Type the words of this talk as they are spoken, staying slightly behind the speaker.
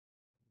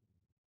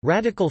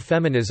Radical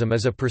feminism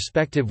is a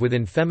perspective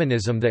within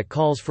feminism that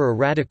calls for a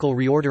radical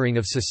reordering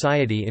of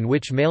society in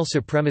which male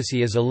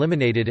supremacy is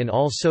eliminated in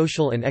all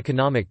social and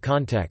economic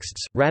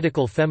contexts.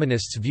 Radical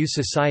feminists view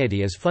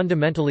society as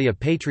fundamentally a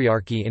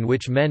patriarchy in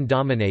which men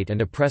dominate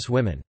and oppress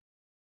women.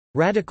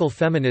 Radical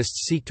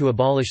feminists seek to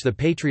abolish the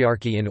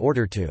patriarchy in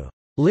order to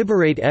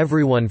liberate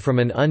everyone from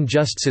an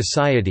unjust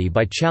society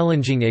by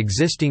challenging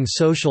existing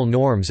social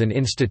norms and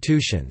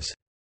institutions.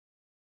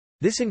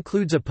 This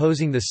includes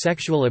opposing the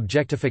sexual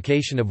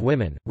objectification of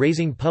women,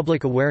 raising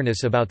public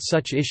awareness about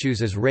such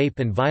issues as rape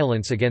and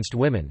violence against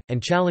women,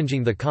 and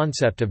challenging the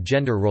concept of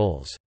gender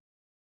roles.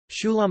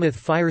 Shulamith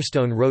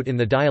Firestone wrote in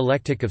The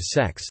Dialectic of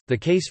Sex, The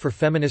Case for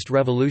Feminist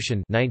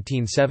Revolution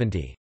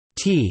 1970.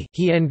 The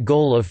end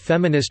goal of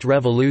feminist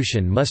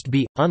revolution must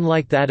be,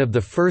 unlike that of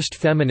the first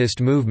feminist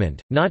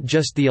movement, not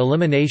just the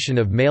elimination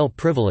of male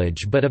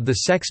privilege but of the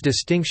sex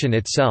distinction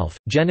itself.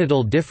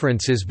 Genital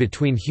differences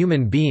between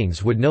human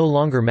beings would no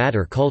longer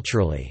matter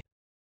culturally.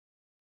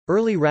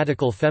 Early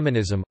radical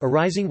feminism,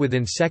 arising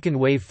within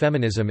second-wave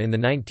feminism in the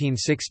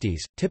 1960s,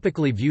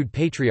 typically viewed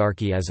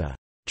patriarchy as a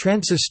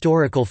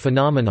transhistorical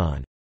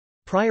phenomenon,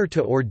 prior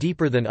to or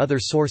deeper than other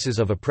sources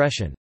of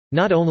oppression.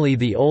 Not only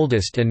the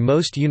oldest and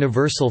most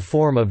universal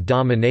form of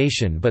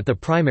domination but the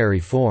primary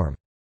form,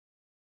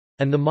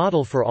 and the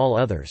model for all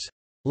others.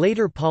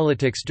 Later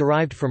politics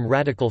derived from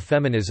radical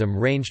feminism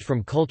ranged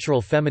from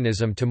cultural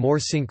feminism to more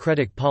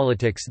syncretic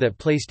politics that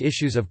placed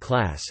issues of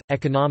class,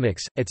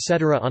 economics,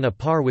 etc. on a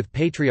par with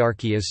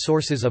patriarchy as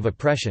sources of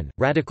oppression.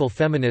 Radical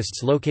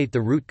feminists locate the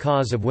root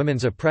cause of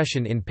women's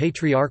oppression in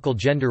patriarchal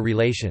gender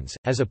relations,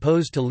 as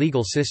opposed to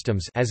legal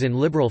systems as in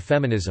liberal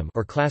feminism,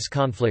 or class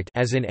conflict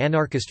as in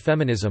anarchist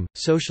feminism,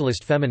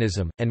 socialist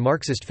feminism, and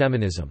Marxist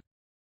feminism.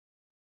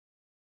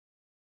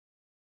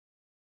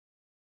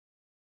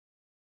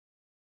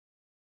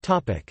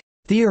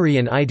 Theory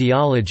and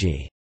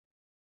ideology.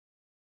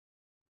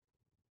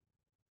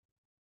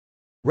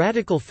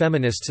 Radical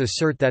feminists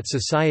assert that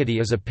society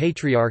is a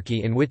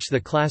patriarchy in which the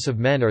class of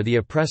men are the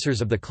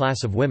oppressors of the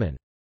class of women.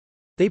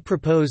 They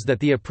propose that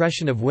the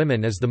oppression of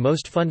women is the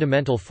most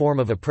fundamental form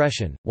of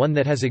oppression, one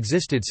that has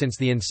existed since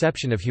the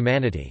inception of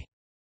humanity.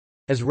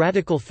 As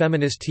radical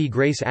feminist T.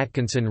 Grace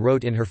Atkinson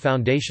wrote in her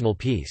foundational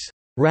piece,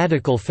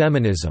 Radical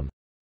Feminism,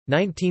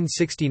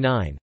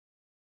 1969,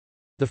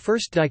 the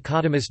first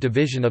dichotomous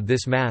division of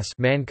this mass,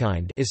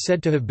 mankind, is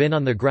said to have been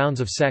on the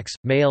grounds of sex,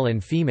 male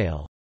and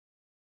female.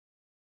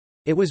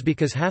 It was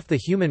because half the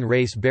human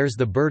race bears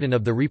the burden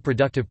of the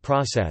reproductive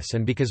process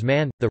and because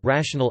man, the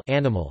rational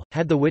animal,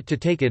 had the wit to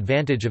take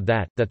advantage of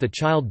that the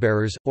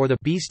childbearers, or the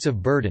beasts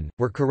of burden,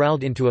 were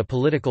corralled into a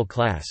political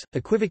class,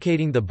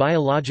 equivocating the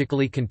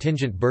biologically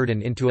contingent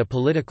burden into a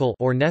political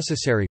or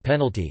necessary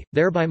penalty,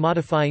 thereby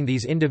modifying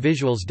these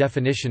individuals'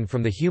 definition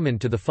from the human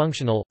to the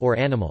functional, or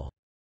animal.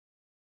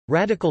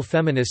 Radical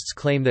feminists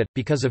claim that,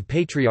 because of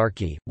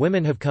patriarchy,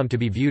 women have come to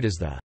be viewed as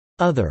the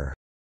other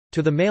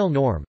to the male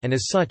norm, and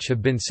as such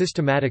have been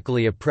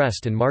systematically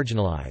oppressed and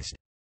marginalized.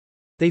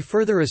 They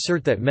further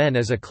assert that men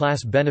as a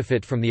class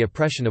benefit from the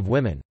oppression of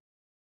women.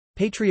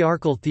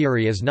 Patriarchal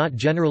theory is not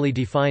generally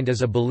defined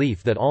as a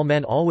belief that all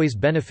men always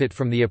benefit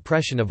from the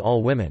oppression of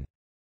all women.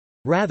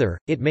 Rather,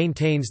 it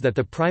maintains that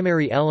the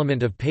primary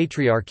element of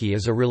patriarchy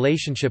is a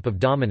relationship of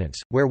dominance,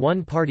 where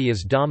one party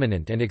is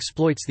dominant and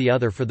exploits the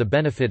other for the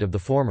benefit of the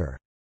former.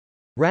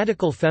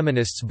 Radical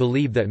feminists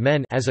believe that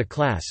men as a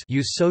class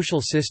use social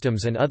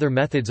systems and other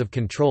methods of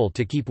control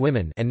to keep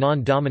women and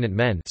non-dominant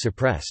men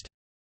suppressed.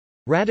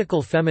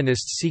 Radical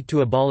feminists seek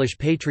to abolish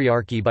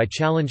patriarchy by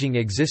challenging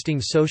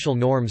existing social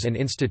norms and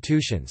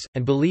institutions,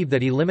 and believe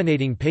that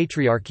eliminating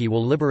patriarchy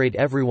will liberate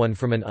everyone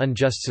from an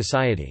unjust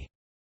society.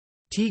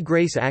 T.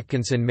 Grace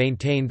Atkinson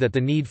maintained that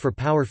the need for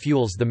power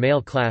fuels the male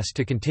class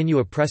to continue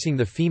oppressing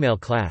the female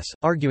class,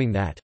 arguing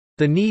that,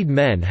 "The need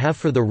men have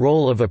for the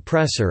role of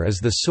oppressor is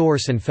the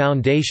source and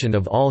foundation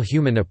of all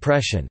human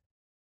oppression."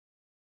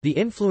 The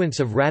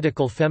influence of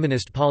radical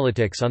feminist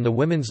politics on the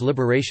women's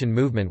liberation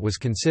movement was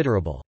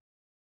considerable.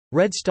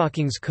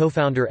 Redstockings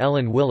co-founder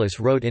Ellen Willis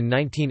wrote in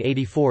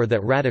 1984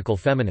 that radical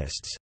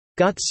feminists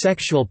got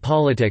sexual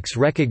politics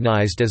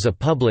recognized as a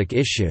public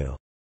issue,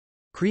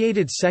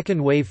 created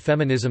second-wave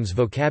feminism's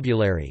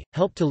vocabulary,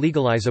 helped to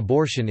legalize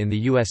abortion in the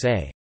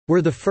USA,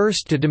 were the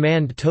first to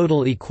demand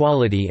total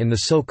equality in the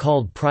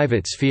so-called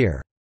private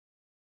sphere,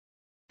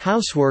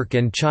 housework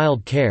and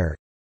child care,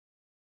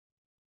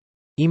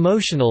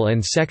 emotional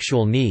and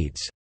sexual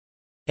needs,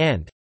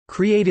 and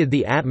created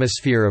the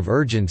atmosphere of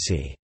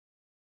urgency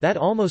that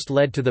almost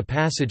led to the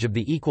passage of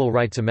the Equal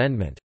Rights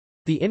Amendment.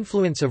 The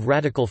influence of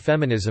radical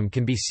feminism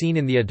can be seen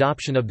in the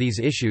adoption of these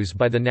issues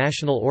by the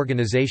National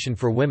Organization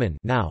for Women,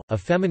 now a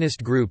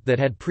feminist group that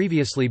had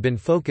previously been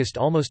focused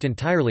almost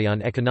entirely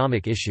on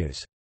economic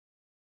issues.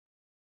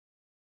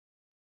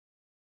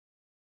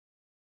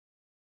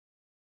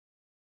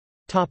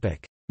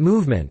 Topic: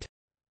 Movement.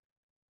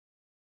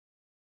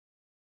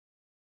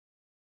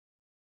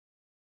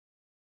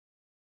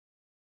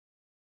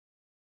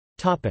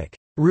 Topic: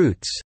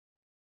 Roots.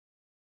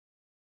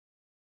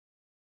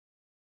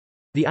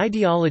 The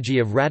ideology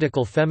of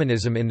radical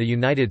feminism in the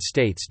United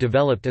States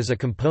developed as a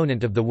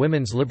component of the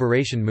women's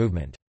liberation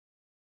movement.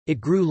 It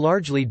grew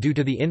largely due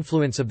to the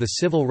influence of the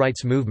civil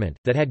rights movement,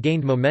 that had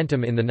gained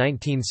momentum in the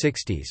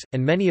 1960s,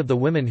 and many of the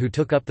women who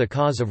took up the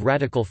cause of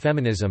radical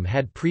feminism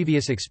had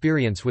previous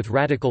experience with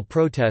radical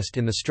protest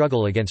in the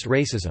struggle against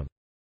racism.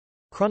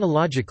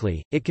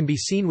 Chronologically, it can be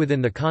seen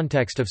within the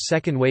context of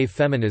second-wave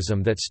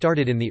feminism that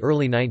started in the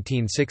early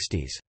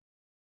 1960s.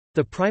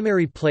 The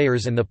primary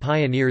players and the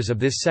pioneers of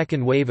this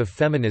second wave of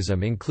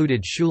feminism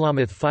included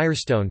Shulamith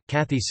Firestone,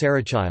 Kathy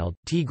Sarachild,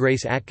 T.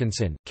 Grace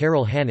Atkinson,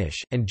 Carol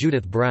Hanisch, and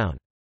Judith Brown.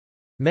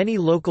 Many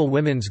local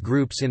women's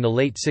groups in the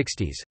late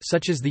 60s,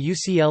 such as the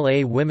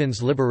UCLA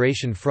Women's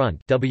Liberation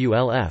Front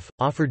 (WLF),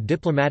 offered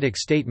diplomatic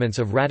statements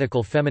of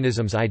radical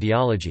feminism's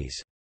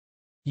ideologies.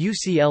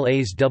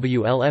 UCLA's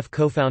WLF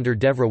co-founder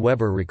Devra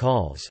Weber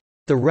recalls,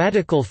 "The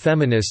radical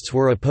feminists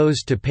were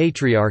opposed to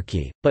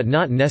patriarchy, but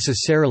not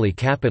necessarily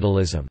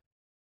capitalism.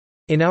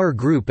 In our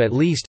group at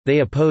least,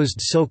 they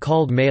opposed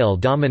so-called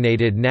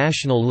male-dominated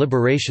national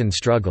liberation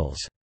struggles."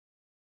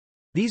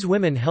 These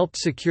women helped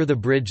secure the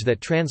bridge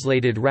that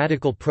translated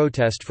radical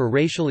protest for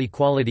racial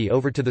equality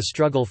over to the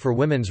struggle for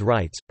women's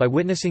rights. By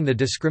witnessing the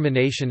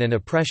discrimination and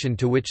oppression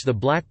to which the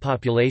black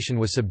population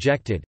was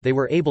subjected, they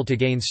were able to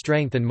gain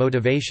strength and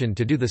motivation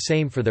to do the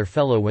same for their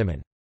fellow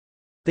women.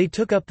 They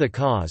took up the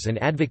cause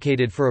and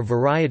advocated for a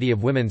variety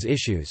of women's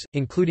issues,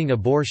 including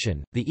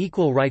abortion, the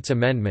Equal Rights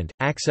Amendment,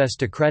 access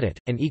to credit,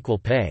 and equal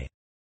pay.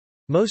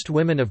 Most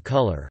women of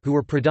color, who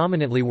were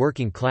predominantly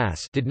working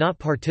class, did not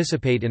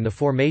participate in the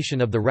formation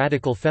of the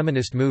radical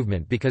feminist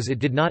movement because it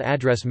did not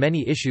address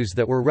many issues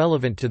that were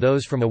relevant to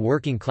those from a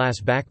working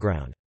class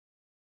background.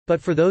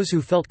 But for those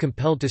who felt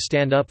compelled to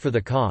stand up for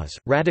the cause,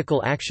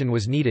 radical action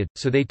was needed,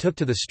 so they took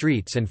to the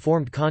streets and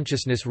formed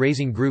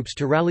consciousness-raising groups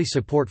to rally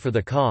support for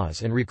the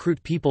cause and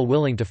recruit people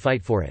willing to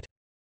fight for it.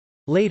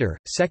 Later,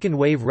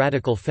 second-wave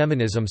radical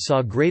feminism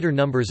saw greater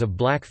numbers of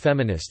black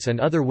feminists and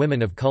other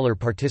women of color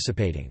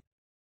participating.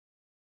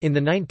 In the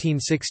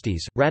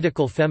 1960s,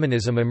 radical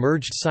feminism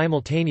emerged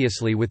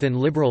simultaneously within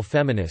liberal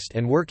feminist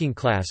and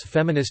working-class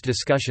feminist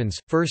discussions,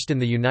 first in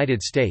the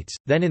United States,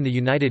 then in the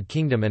United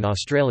Kingdom and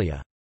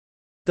Australia.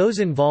 Those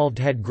involved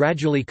had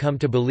gradually come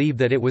to believe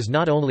that it was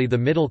not only the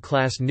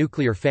middle-class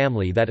nuclear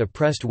family that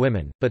oppressed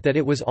women, but that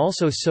it was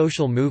also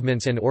social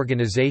movements and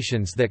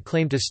organizations that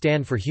claimed to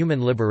stand for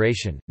human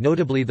liberation,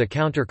 notably the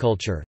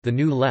counterculture, the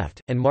New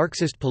Left, and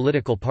Marxist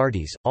political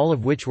parties, all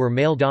of which were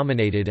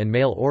male-dominated and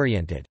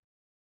male-oriented.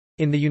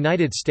 In the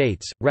United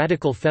States,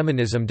 radical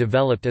feminism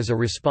developed as a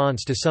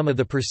response to some of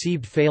the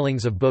perceived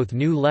failings of both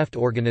New Left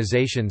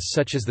organizations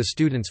such as the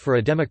Students for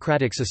a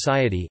Democratic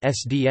Society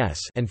 (SDS)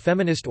 and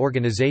feminist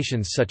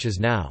organizations such as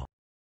NOW.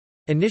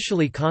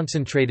 Initially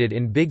concentrated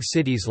in big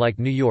cities like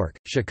New York,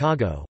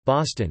 Chicago,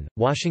 Boston,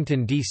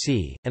 Washington,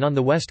 D.C., and on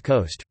the West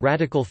Coast,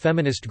 radical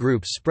feminist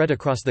groups spread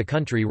across the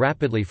country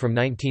rapidly from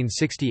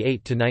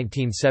 1968 to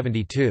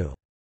 1972.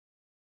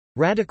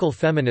 Radical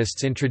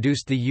feminists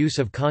introduced the use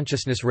of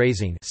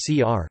consciousness-raising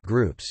 (CR)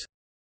 groups.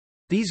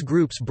 These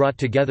groups brought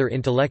together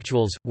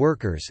intellectuals,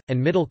 workers,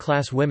 and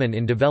middle-class women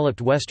in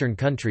developed Western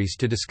countries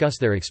to discuss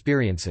their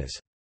experiences.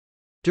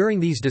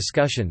 During these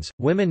discussions,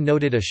 women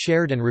noted a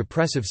shared and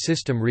repressive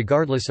system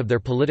regardless of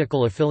their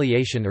political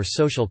affiliation or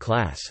social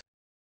class.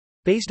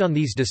 Based on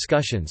these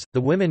discussions,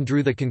 the women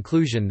drew the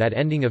conclusion that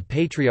ending of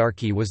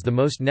patriarchy was the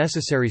most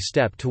necessary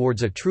step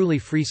towards a truly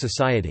free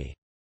society.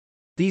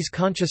 These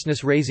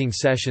consciousness-raising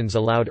sessions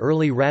allowed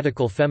early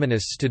radical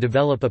feminists to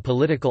develop a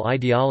political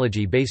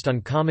ideology based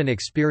on common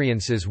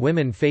experiences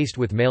women faced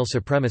with male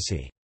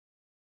supremacy.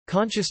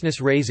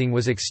 Consciousness-raising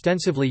was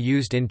extensively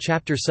used in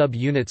chapter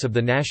sub-units of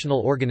the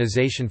National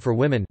Organization for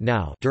Women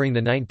 (NOW) during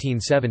the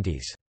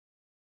 1970s.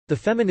 The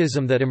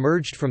feminism that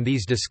emerged from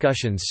these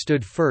discussions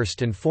stood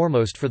first and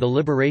foremost for the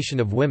liberation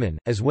of women,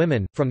 as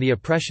women, from the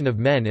oppression of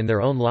men in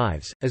their own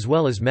lives, as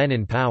well as men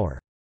in power.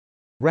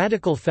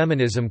 Radical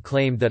feminism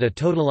claimed that a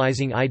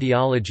totalizing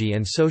ideology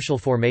and social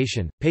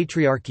formation,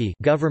 patriarchy,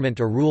 government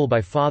or rule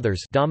by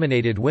fathers,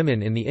 dominated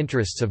women in the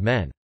interests of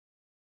men.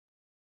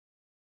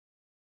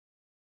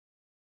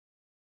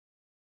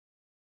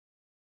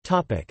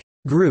 Topic: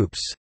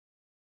 Groups.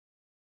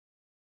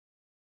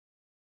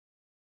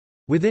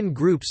 Within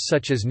groups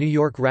such as New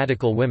York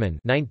Radical Women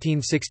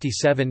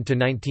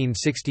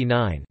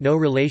 (1967–1969), no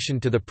relation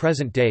to the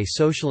present-day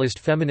socialist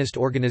feminist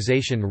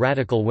organization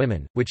Radical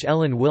Women, which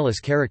Ellen Willis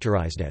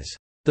characterized as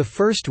the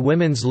first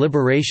women's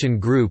liberation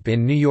group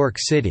in New York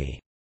City.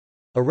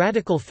 A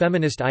radical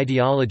feminist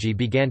ideology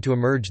began to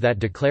emerge that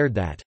declared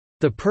that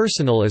the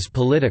personal is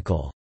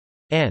political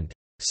and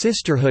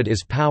sisterhood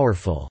is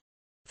powerful,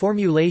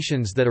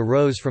 formulations that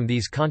arose from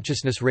these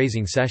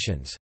consciousness-raising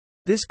sessions.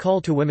 This call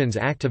to women's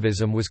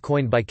activism was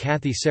coined by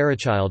Kathy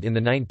Sarachild in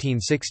the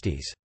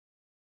 1960s.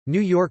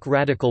 New York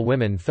Radical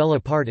Women fell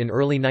apart in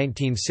early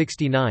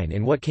 1969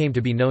 in what came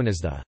to be known as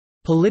the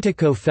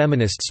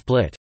politico-feminist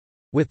split,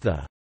 with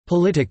the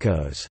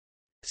politicos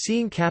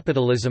seeing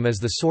capitalism as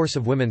the source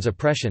of women's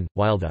oppression,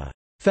 while the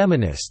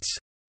feminists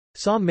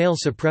saw male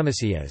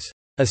supremacy as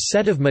a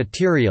set of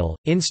material,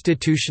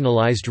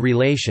 institutionalized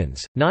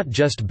relations, not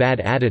just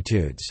bad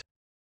attitudes."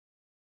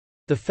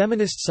 The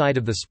feminist side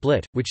of the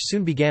split, which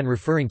soon began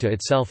referring to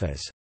itself as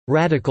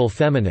radical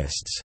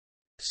feminists,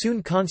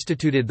 soon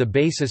constituted the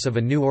basis of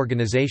a new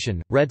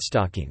organization,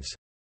 Redstockings.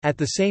 At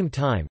the same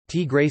time,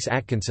 T. Grace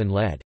Atkinson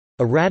led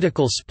a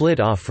radical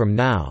split-off from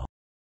Now,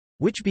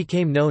 which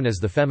became known as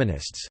the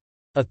Feminists.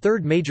 A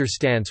third major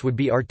stance would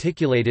be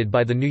articulated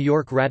by the New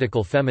York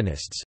Radical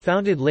Feminists,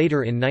 founded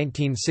later in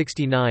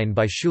 1969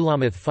 by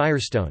Shulamith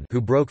Firestone,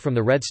 who broke from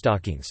the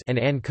Redstockings, and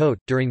Ann Cote.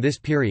 During this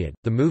period,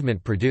 the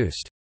movement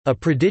produced a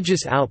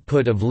prodigious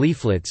output of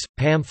leaflets,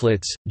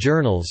 pamphlets,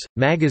 journals,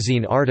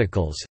 magazine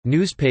articles,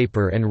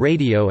 newspaper and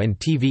radio and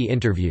TV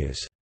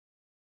interviews.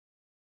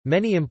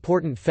 Many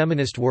important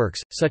feminist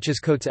works, such as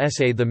Coates'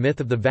 essay The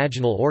Myth of the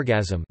Vaginal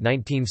Orgasm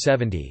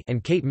 1970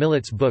 and Kate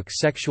Millett's book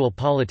Sexual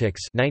Politics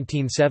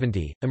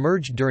 1970,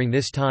 emerged during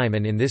this time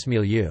and in this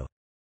milieu.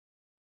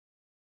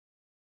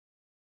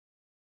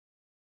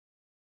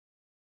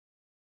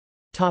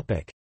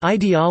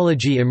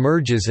 Ideology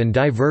emerges and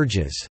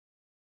diverges.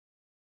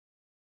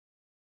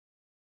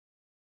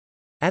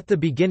 At the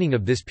beginning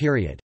of this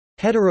period,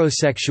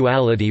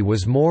 heterosexuality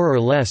was more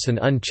or less an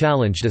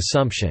unchallenged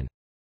assumption.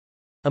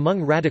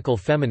 Among radical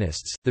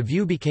feminists, the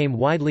view became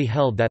widely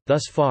held that,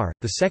 thus far,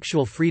 the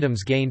sexual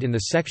freedoms gained in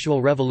the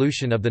sexual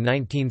revolution of the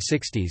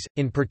 1960s,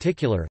 in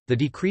particular, the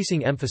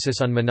decreasing emphasis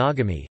on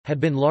monogamy, had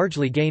been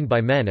largely gained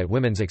by men at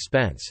women's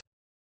expense.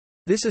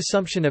 This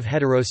assumption of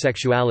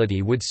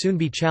heterosexuality would soon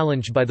be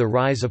challenged by the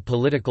rise of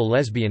political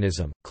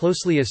lesbianism,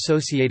 closely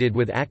associated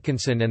with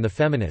Atkinson and the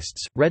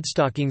feminists.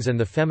 Redstockings and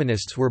the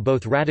feminists were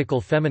both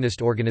radical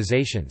feminist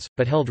organizations,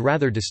 but held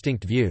rather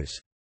distinct views.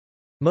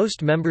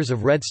 Most members of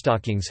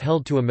Redstockings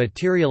held to a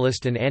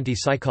materialist and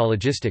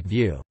anti-psychologistic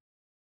view.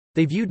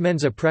 They viewed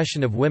men's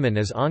oppression of women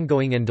as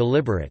ongoing and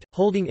deliberate,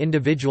 holding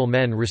individual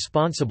men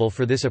responsible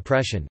for this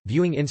oppression,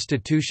 viewing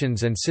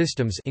institutions and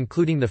systems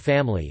including the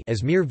family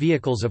as mere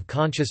vehicles of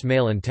conscious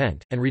male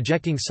intent, and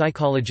rejecting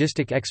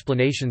psychologistic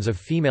explanations of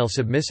female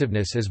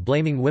submissiveness as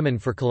blaming women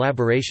for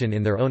collaboration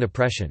in their own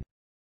oppression.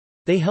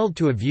 They held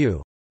to a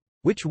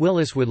view—which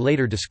Willis would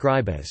later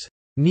describe as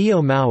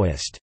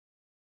neo-Maoist—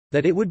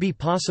 that it would be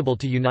possible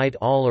to unite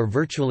all or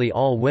virtually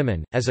all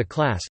women, as a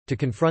class, to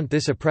confront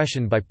this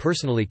oppression by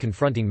personally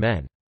confronting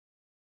men.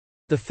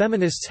 The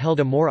feminists held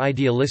a more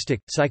idealistic,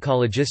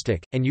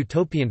 psychologistic, and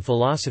utopian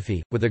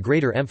philosophy, with a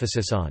greater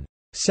emphasis on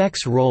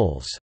sex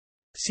roles,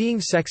 seeing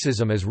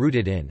sexism as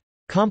rooted in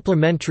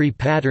complementary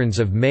patterns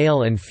of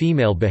male and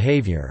female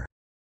behavior.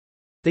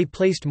 They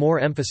placed more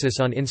emphasis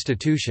on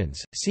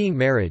institutions, seeing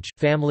marriage,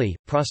 family,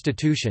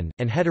 prostitution,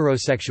 and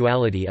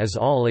heterosexuality as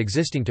all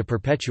existing to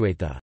perpetuate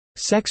the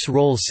sex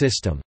role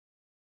system.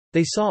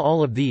 They saw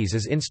all of these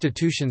as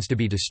institutions to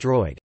be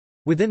destroyed.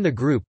 Within the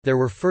group, there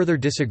were further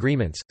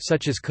disagreements,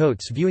 such as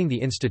Coates viewing the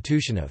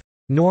institution of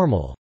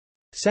normal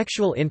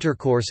sexual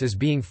intercourse as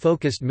being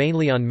focused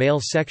mainly on male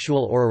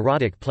sexual or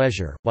erotic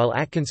pleasure, while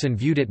Atkinson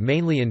viewed it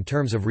mainly in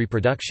terms of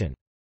reproduction.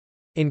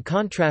 In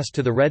contrast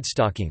to the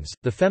Redstockings,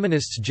 the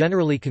feminists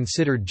generally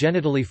considered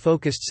genitally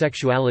focused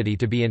sexuality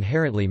to be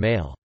inherently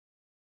male.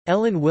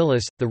 Ellen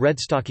Willis, the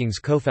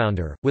Redstockings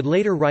co-founder, would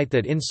later write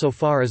that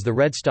insofar as the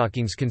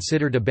Redstockings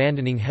considered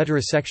abandoning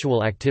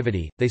heterosexual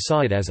activity, they saw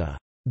it as a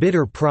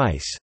bitter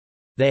price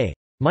they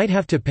might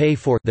have to pay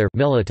for their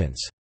militance.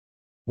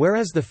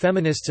 Whereas the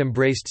feminists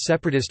embraced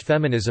separatist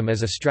feminism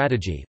as a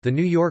strategy, the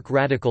New York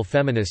Radical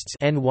Feminists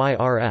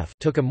 (NYRF)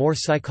 took a more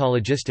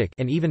psychologistic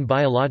and even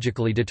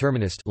biologically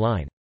determinist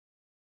line.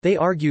 They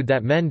argued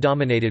that men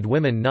dominated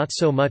women not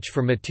so much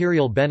for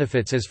material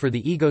benefits as for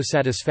the ego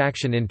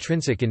satisfaction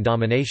intrinsic in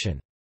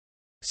domination.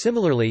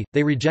 Similarly,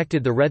 they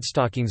rejected the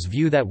Redstockings'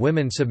 view that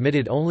women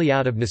submitted only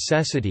out of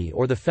necessity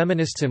or the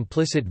feminists'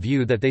 implicit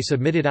view that they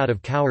submitted out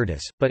of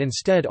cowardice, but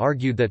instead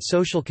argued that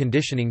social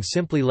conditioning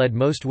simply led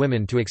most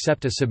women to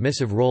accept a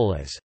submissive role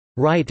as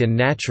right and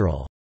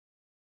natural.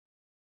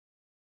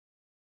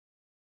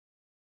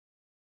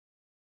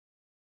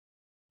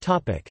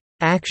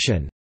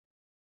 Action.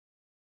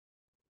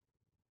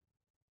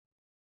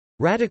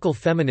 Radical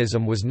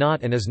feminism was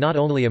not and is not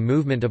only a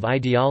movement of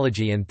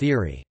ideology and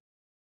theory.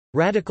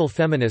 Radical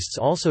feminists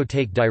also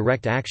take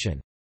direct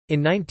action. In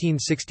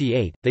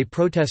 1968, they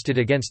protested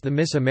against the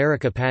Miss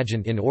America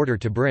pageant in order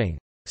to bring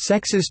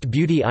sexist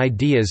beauty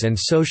ideas and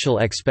social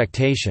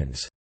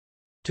expectations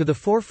to the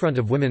forefront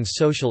of women's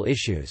social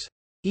issues.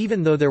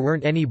 Even though there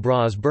weren't any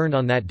bras burned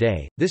on that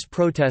day, this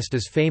protest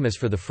is famous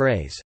for the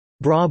phrase,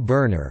 bra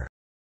burner.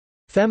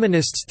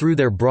 Feminists threw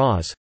their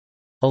bras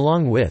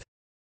along with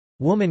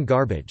woman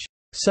garbage,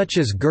 such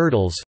as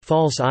girdles,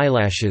 false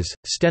eyelashes,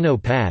 steno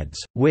pads,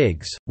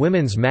 wigs,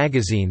 women's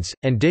magazines,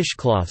 and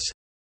dishcloths,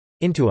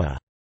 into a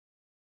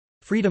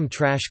freedom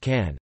trash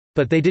can.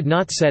 But they did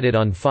not set it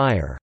on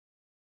fire.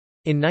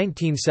 In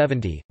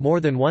 1970, more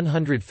than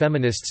 100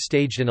 feminists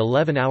staged an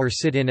 11-hour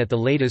sit-in at the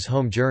Ladies'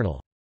 Home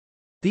Journal.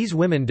 These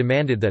women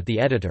demanded that the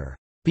editor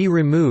be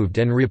removed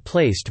and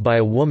replaced by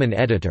a woman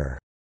editor.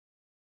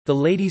 The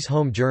Ladies'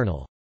 Home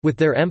Journal with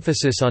their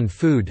emphasis on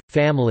food,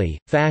 family,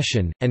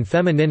 fashion, and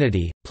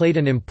femininity, played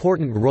an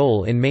important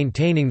role in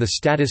maintaining the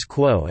status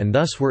quo and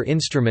thus were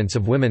instruments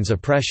of women's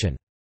oppression.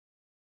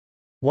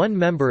 One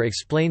member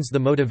explains the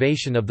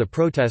motivation of the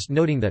protest,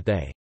 noting that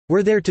they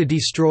were there to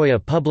destroy a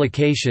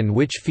publication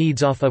which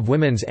feeds off of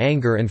women's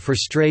anger and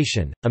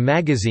frustration, a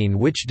magazine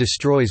which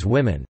destroys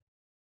women.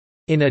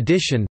 In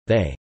addition,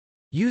 they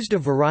used a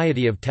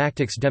variety of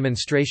tactics,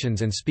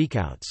 demonstrations and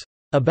speakouts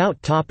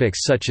about topics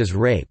such as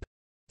rape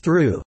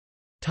through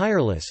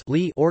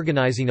tirelessly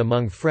organizing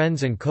among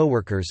friends and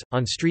coworkers,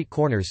 on street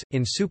corners,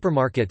 in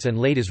supermarkets and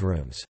ladies'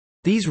 rooms.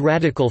 These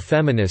radical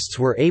feminists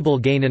were able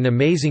to gain an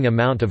amazing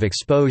amount of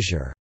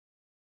exposure.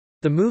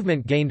 The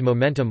movement gained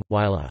momentum,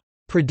 while a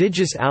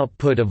prodigious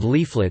output of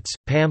leaflets,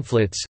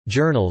 pamphlets,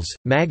 journals,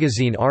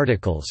 magazine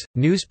articles,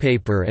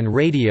 newspaper and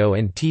radio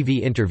and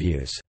TV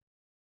interviews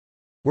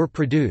were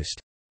produced.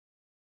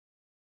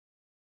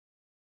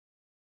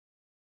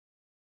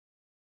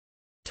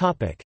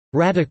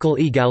 Radical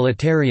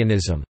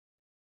egalitarianism.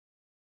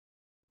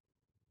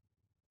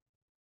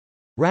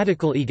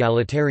 Radical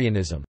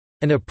egalitarianism,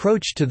 an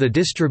approach to the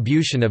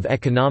distribution of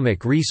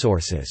economic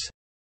resources,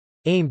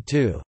 aimed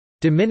to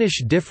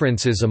diminish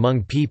differences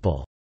among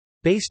people,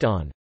 based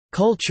on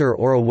culture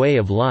or a way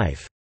of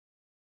life.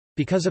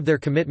 Because of their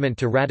commitment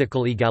to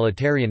radical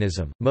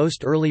egalitarianism,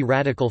 most early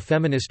radical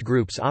feminist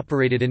groups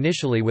operated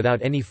initially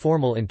without any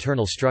formal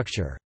internal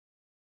structure.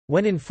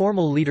 When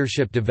informal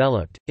leadership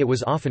developed, it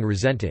was often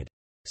resented.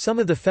 Some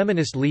of the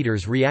feminist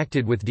leaders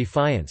reacted with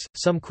defiance,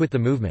 some quit the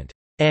movement,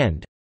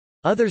 and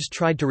others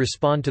tried to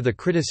respond to the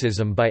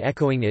criticism by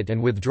echoing it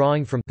and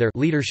withdrawing from their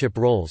leadership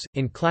roles,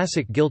 in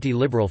classic guilty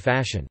liberal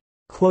fashion.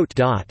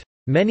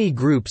 Many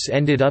groups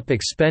ended up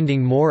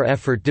expending more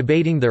effort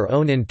debating their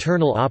own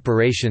internal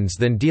operations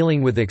than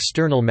dealing with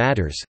external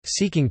matters,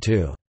 seeking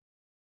to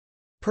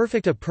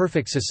perfect a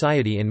perfect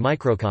society in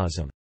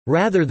microcosm,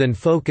 rather than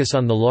focus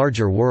on the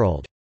larger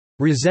world.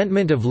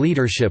 Resentment of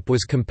leadership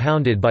was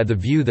compounded by the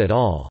view that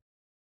all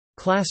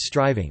class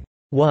striving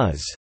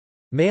was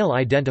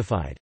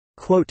male-identified.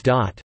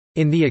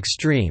 In the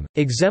extreme,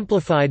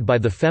 exemplified by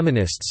the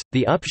feminists,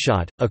 the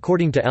upshot,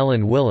 according to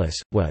Ellen Willis,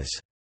 was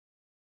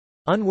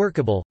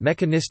unworkable,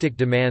 mechanistic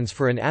demands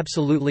for an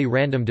absolutely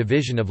random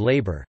division of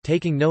labor,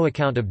 taking no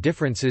account of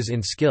differences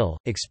in skill,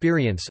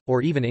 experience,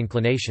 or even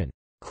inclination.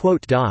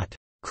 The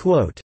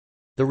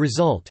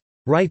result,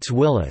 writes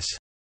Willis,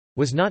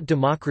 was not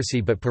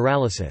democracy but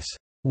paralysis.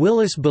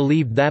 Willis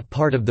believed that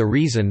part of the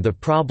reason the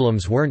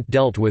problems weren't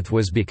dealt with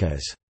was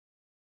because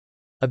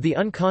of the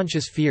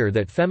unconscious fear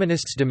that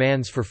feminists'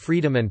 demands for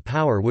freedom and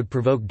power would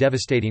provoke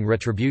devastating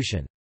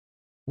retribution.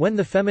 When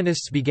the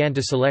feminists began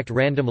to select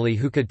randomly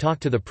who could talk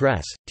to the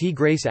press, T.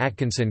 Grace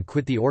Atkinson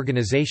quit the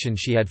organization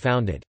she had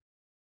founded.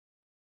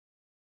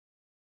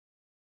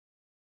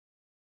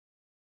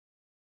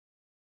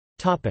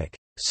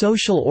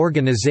 Social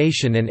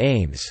organization and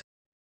aims.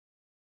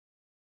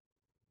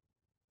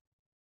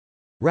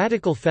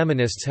 Radical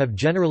feminists have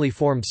generally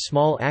formed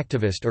small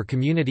activist or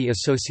community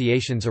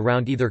associations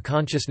around either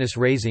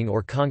consciousness-raising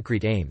or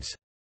concrete aims.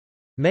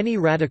 Many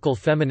radical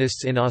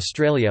feminists in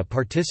Australia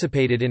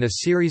participated in a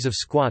series of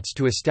squats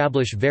to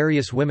establish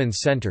various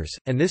women's centres,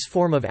 and this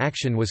form of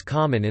action was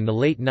common in the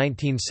late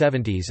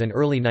 1970s and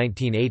early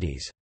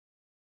 1980s.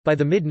 By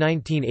the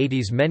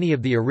mid-1980s many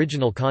of the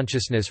original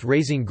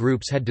consciousness-raising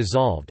groups had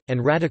dissolved,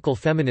 and radical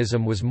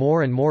feminism was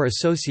more and more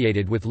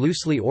associated with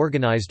loosely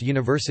organized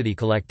university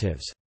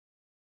collectives.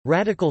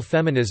 Radical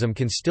feminism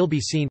can still be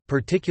seen,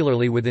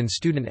 particularly within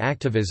student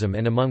activism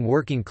and among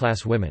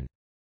working-class women.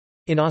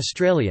 In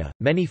Australia,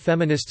 many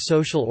feminist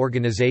social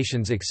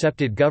organisations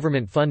accepted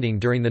government funding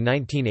during the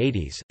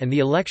 1980s, and the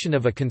election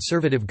of a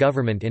conservative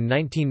government in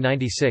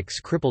 1996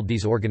 crippled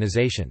these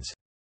organisations.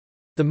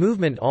 The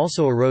movement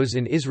also arose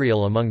in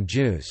Israel among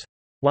Jews.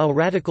 While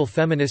radical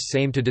feminists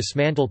aim to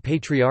dismantle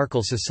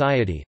patriarchal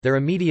society, their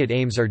immediate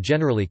aims are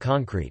generally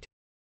concrete.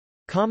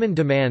 Common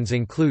demands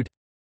include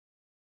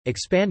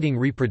expanding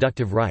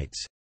reproductive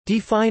rights.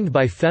 Defined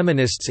by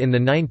feminists in the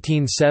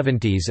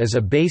 1970s as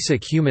a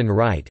basic human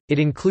right, it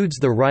includes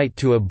the right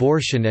to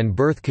abortion and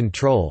birth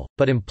control,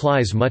 but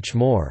implies much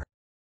more.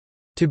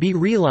 To be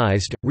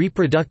realized,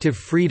 reproductive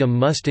freedom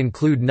must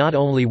include not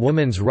only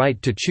woman's right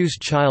to choose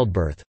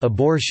childbirth,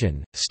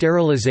 abortion,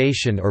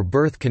 sterilization or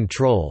birth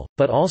control,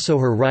 but also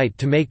her right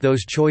to make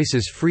those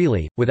choices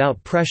freely,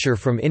 without pressure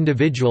from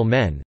individual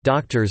men,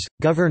 doctors,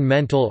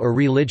 governmental or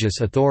religious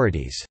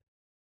authorities.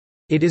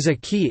 It is a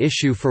key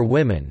issue for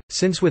women,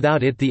 since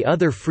without it the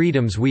other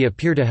freedoms we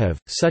appear to have,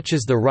 such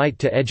as the right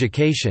to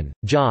education,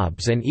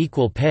 jobs and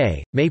equal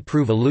pay, may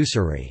prove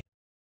illusory.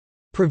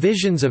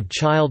 Provisions of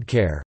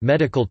childcare,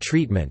 medical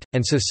treatment,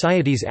 and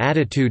society's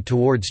attitude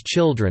towards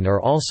children are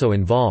also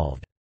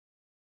involved.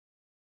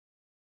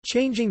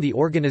 Changing the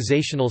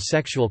organizational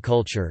sexual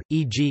culture,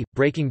 e.g.,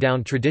 breaking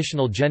down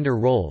traditional gender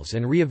roles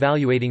and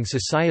re-evaluating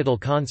societal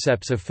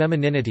concepts of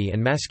femininity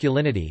and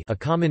masculinity, a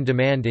common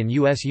demand in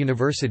U.S.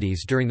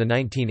 universities during the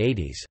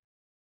 1980s.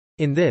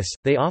 In this,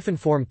 they often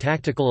form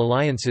tactical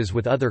alliances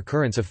with other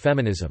currents of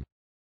feminism.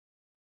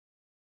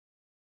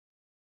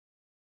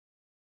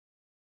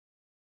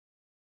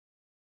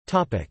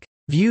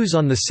 Views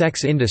on the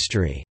sex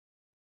industry.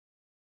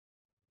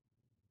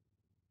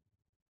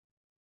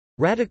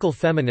 Radical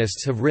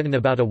feminists have written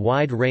about a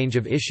wide range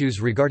of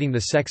issues regarding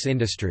the sex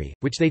industry,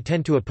 which they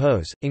tend to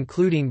oppose,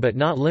 including but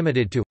not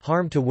limited to,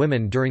 harm to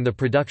women during the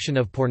production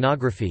of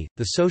pornography,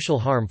 the social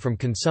harm from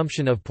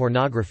consumption of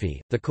pornography,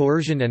 the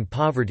coercion and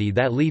poverty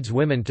that leads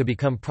women to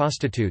become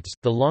prostitutes,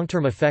 the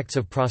long-term effects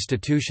of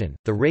prostitution,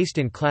 the race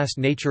and class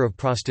nature of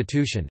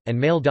prostitution, and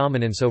male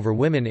dominance over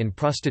women in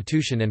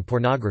prostitution and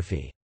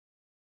pornography.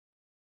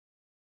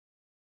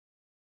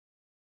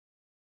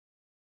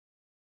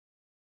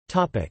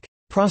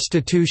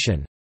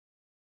 Prostitution.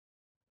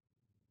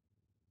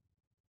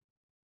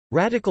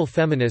 Radical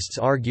feminists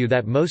argue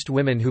that most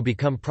women who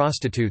become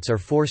prostitutes are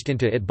forced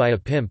into it by a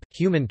pimp,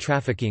 human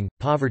trafficking,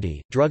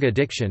 poverty, drug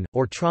addiction,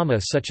 or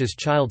trauma such as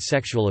child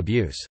sexual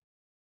abuse.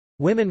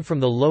 Women from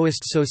the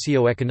lowest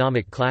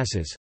socio-economic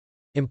classes,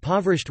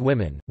 impoverished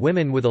women,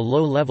 women with a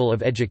low level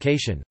of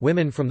education,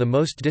 women from the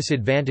most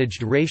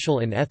disadvantaged racial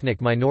and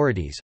ethnic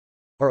minorities,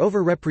 are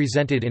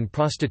overrepresented in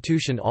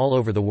prostitution all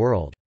over the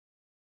world.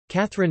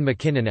 Catherine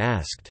McKinnon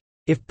asked,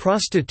 "If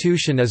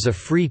prostitution is a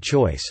free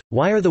choice,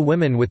 why are the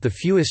women with the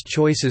fewest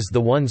choices the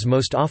ones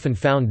most often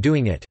found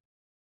doing it?"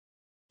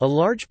 A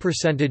large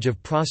percentage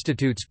of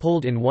prostitutes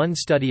polled in one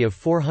study of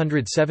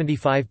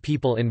 475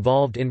 people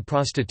involved in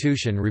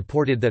prostitution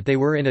reported that they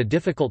were in a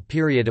difficult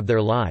period of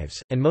their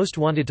lives, and most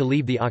wanted to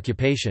leave the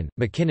occupation.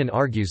 McKinnon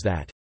argues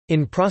that,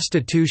 "In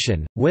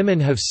prostitution,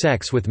 women have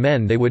sex with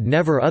men they would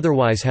never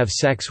otherwise have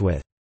sex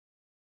with.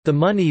 The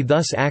money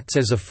thus acts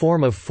as a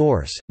form of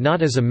force,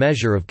 not as a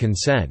measure of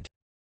consent.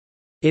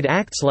 It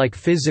acts like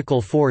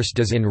physical force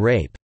does in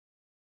rape."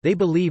 They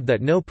believe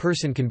that no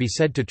person can be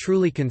said to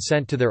truly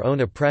consent to their own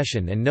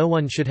oppression and no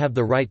one should have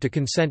the right to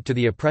consent to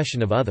the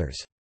oppression of others.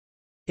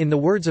 In the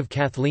words of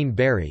Kathleen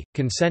Berry,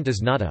 consent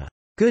is not a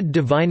good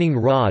divining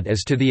rod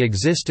as to the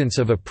existence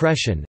of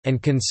oppression,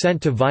 and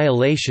consent to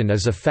violation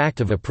is a fact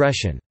of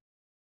oppression.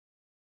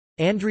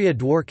 Andrea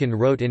Dworkin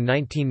wrote in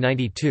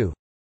 1992,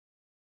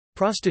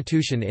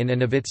 "Prostitution in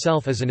and of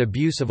itself is an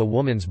abuse of a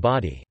woman's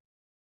body.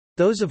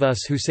 Those of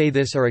us who say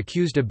this are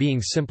accused of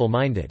being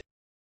simple-minded.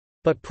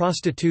 But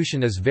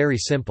prostitution is very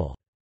simple.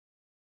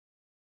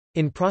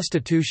 In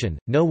prostitution,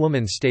 no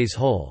woman stays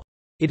whole.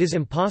 It is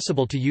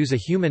impossible to use a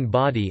human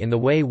body in the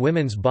way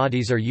women's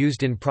bodies are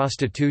used in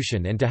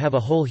prostitution and to have a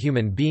whole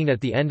human being at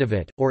the end of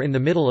it, or in the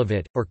middle of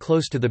it, or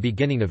close to the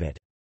beginning of it.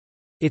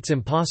 It's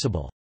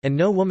impossible. And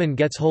no woman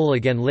gets whole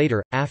again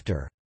later,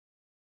 after."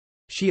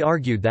 She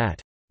argued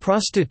that,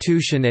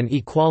 "Prostitution and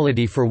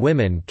equality for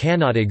women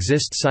cannot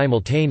exist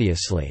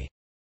simultaneously,"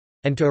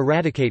 and to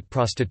eradicate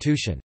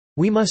prostitution,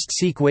 "We must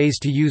seek ways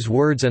to use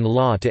words and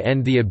law to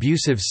end the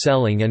abusive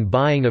selling and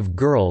buying of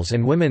girls'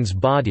 and women's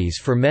bodies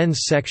for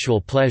men's sexual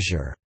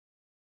pleasure."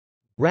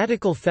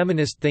 Radical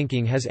feminist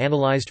thinking has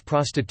analyzed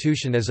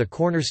prostitution as a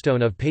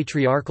cornerstone of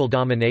patriarchal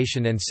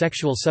domination and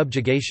sexual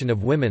subjugation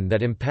of women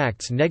that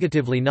impacts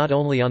negatively not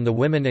only on the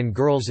women and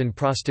girls in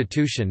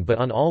prostitution but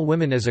on all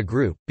women as a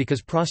group,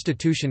 because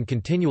prostitution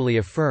continually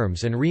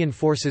affirms and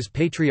reinforces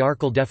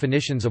patriarchal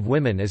definitions of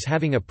women as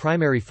having a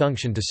primary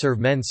function to serve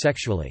men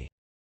sexually.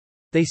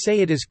 They say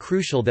it is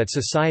crucial that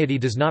society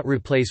does not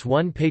replace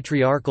one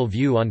patriarchal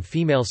view on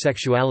female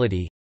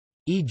sexuality,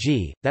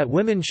 e.g., that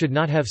women should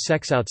not have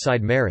sex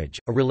outside marriage,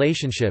 a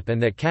relationship,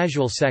 and that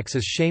casual sex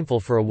is shameful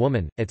for a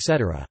woman,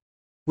 etc.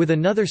 with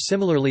another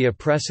similarly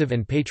oppressive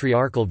and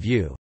patriarchal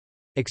view.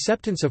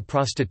 Acceptance of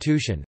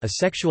prostitution, a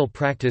sexual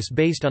practice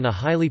based on a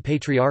highly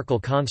patriarchal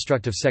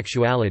construct of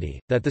sexuality,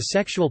 that the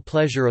sexual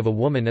pleasure of a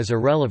woman is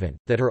irrelevant,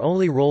 that her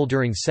only role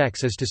during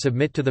sex is to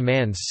submit to the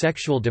man's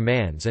sexual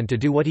demands and to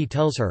do what he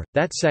tells her,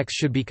 that sex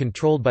should be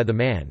controlled by the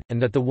man,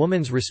 and that the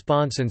woman's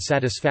response and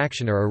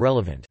satisfaction are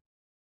irrelevant.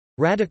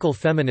 Radical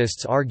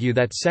feminists argue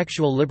that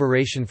sexual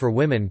liberation for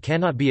women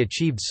cannot be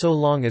achieved so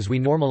long as we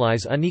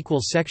normalize unequal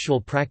sexual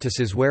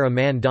practices where a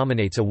man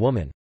dominates a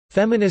woman.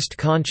 Feminist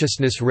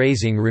consciousness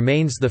raising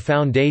remains the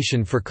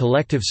foundation for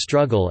collective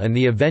struggle and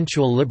the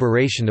eventual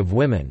liberation of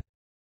women.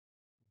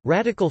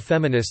 Radical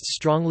feminists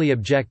strongly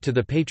object to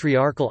the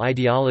patriarchal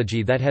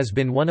ideology that has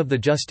been one of the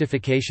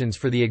justifications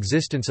for the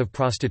existence of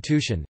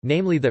prostitution,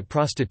 namely that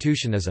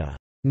prostitution is a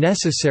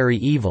necessary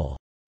evil.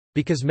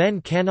 Because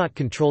men cannot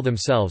control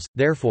themselves,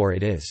 therefore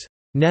it is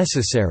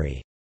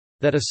necessary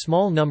that a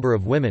small number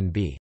of women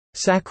be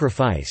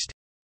sacrificed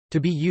to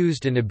be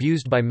used and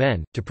abused by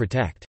men, to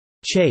protect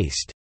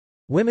chaste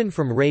women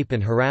from rape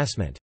and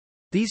harassment.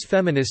 These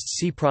feminists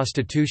see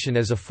prostitution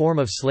as a form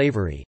of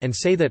slavery, and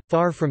say that,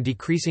 far from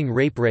decreasing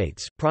rape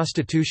rates,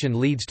 prostitution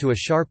leads to a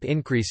sharp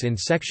increase in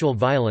sexual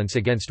violence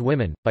against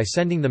women, by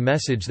sending the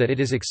message that it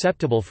is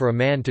acceptable for a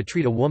man to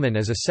treat a woman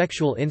as a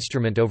sexual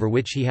instrument over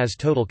which he has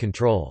total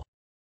control.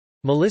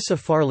 Melissa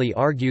Farley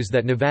argues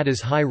that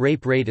Nevada's high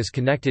rape rate is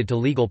connected to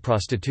legal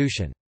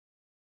prostitution.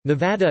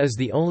 Nevada is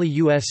the only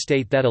U.S.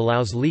 state that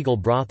allows legal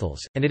brothels,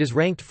 and it is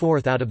ranked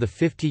 4th out of the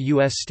 50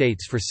 U.S.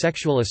 states for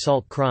sexual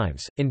assault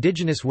crimes.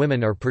 Indigenous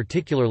women are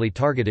particularly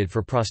targeted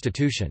for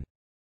prostitution.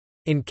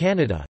 In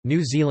Canada,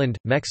 New Zealand,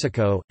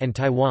 Mexico, and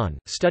Taiwan,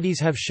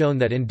 studies have shown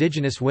that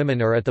Indigenous women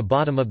are at the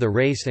bottom of the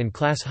race and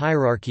class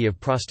hierarchy of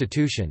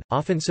prostitution,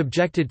 often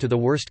subjected to the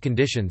worst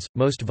conditions,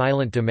 most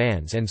violent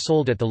demands and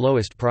sold at the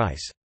lowest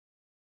price.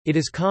 It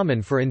is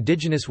common for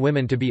Indigenous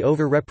women to be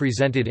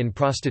overrepresented in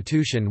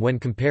prostitution when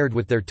compared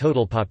with their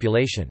total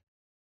population.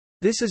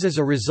 This is as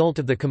a result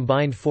of the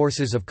combined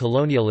forces of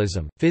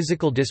colonialism,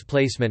 physical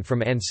displacement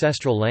from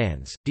ancestral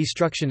lands,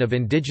 destruction of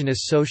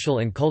indigenous social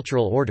and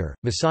cultural order,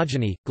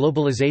 misogyny,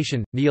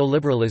 globalization,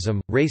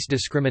 neoliberalism, race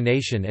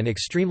discrimination and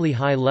extremely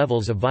high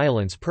levels of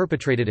violence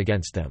perpetrated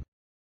against them.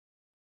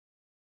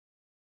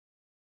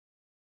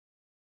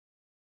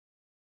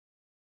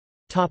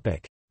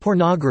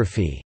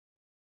 Pornography.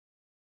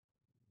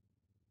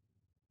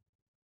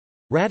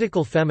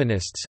 Radical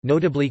feminists,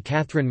 notably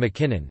Catherine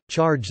MacKinnon,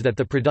 charge that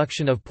the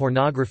production of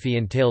pornography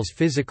entails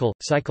physical,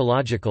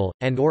 psychological,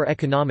 and/or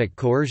economic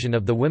coercion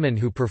of the women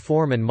who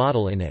perform and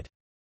model in it.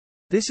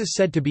 This is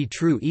said to be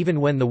true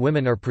even when the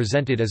women are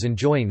presented as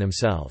enjoying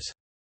themselves.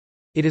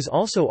 It is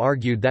also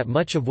argued that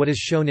much of what is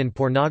shown in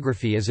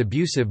pornography is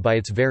abusive by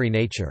its very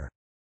nature.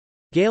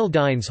 Gail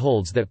Dines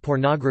holds that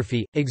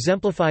pornography,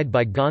 exemplified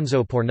by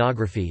gonzo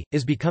pornography,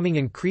 is becoming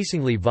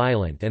increasingly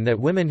violent and that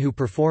women who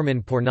perform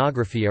in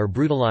pornography are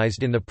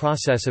brutalized in the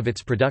process of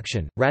its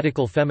production.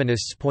 Radical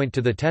feminists point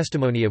to the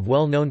testimony of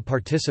well-known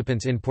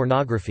participants in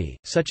pornography,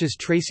 such as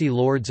Tracy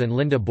Lords and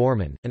Linda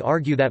Borman, and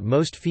argue that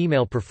most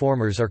female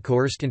performers are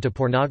coerced into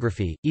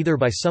pornography, either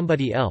by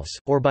somebody else,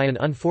 or by an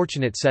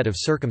unfortunate set of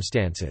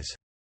circumstances.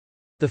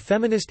 The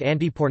feminist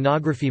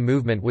anti-pornography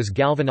movement was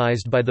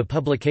galvanized by the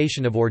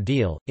publication of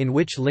Ordeal, in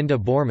which Linda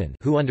Borman,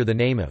 who under the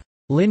name of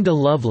Linda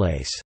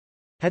Lovelace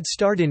had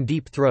starred in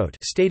Deep Throat,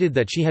 stated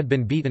that she had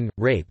been beaten,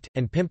 raped,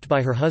 and pimped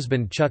by her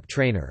husband Chuck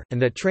Traynor, and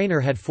that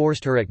Traynor had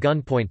forced her at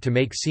gunpoint to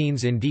make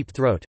scenes in Deep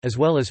Throat, as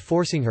well as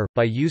forcing her,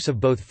 by use of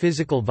both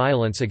physical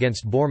violence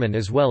against Borman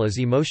as well as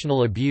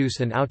emotional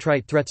abuse and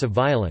outright threats of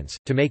violence,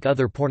 to make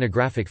other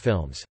pornographic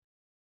films.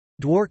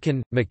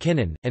 Dworkin,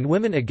 MacKinnon, and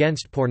Women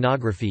Against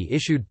Pornography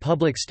issued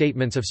public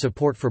statements of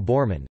support for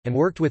Borman, and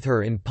worked with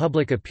her in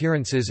public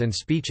appearances and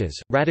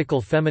speeches. Radical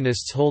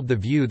feminists hold the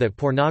view that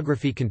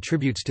pornography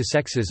contributes to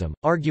sexism,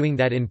 arguing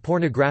that in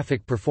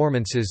pornographic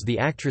performances the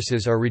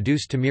actresses are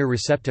reduced to mere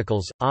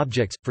receptacles,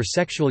 objects, for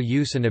sexual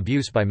use and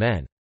abuse by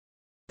men.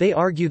 They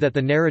argue that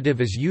the narrative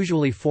is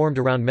usually formed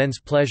around men's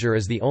pleasure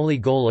as the only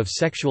goal of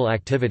sexual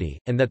activity,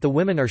 and that the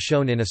women are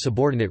shown in a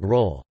subordinate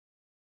role.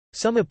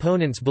 Some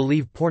opponents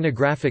believe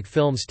pornographic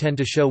films tend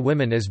to show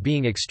women as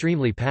being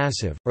extremely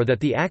passive, or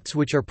that the acts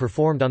which are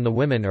performed on the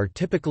women are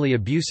typically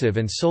abusive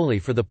and solely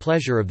for the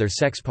pleasure of their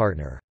sex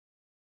partner.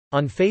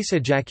 On-face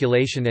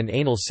ejaculation and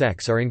anal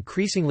sex are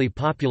increasingly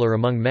popular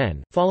among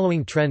men,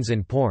 following trends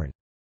in porn.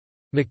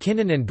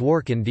 MacKinnon and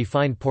Dworkin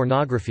define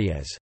pornography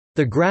as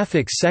the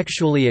graphic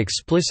sexually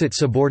explicit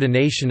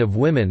subordination of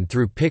women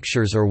through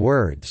pictures or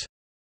words.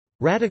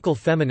 Radical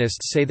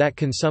feminists say that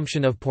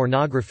consumption of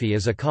pornography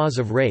is a cause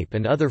of rape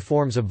and other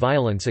forms of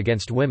violence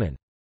against women.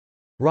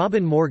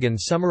 Robin Morgan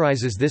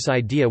summarizes this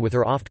idea with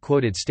her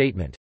oft-quoted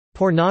statement,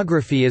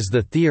 "Pornography is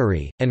the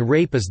theory, and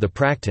rape is the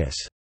practice."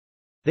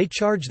 They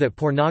charge that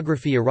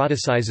pornography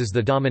eroticizes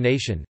the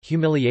domination,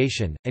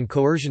 humiliation, and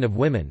coercion of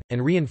women,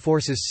 and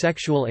reinforces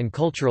sexual and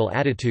cultural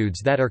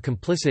attitudes that are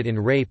complicit in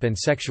rape and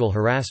sexual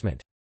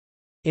harassment.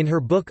 In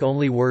her book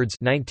Only Words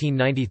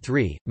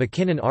 1993,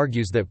 MacKinnon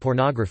argues that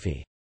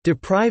pornography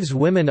deprives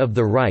women of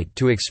the right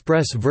to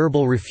express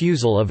verbal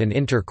refusal of an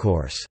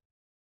intercourse.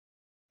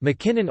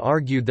 MacKinnon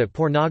argued that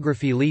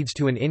pornography leads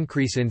to an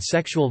increase in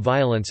sexual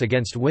violence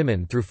against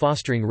women through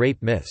fostering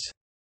rape myths.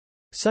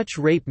 Such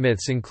rape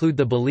myths include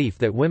the belief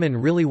that women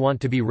really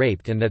want to be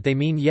raped and that they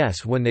mean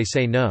yes when they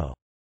say no.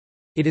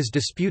 It is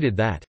disputed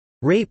that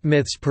rape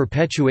myths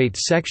perpetuate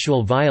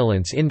sexual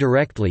violence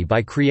indirectly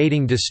by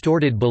creating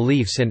distorted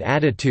beliefs and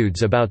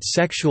attitudes about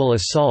sexual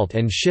assault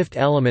and shift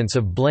elements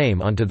of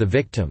blame onto the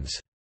victims.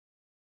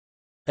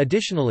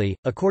 Additionally,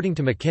 according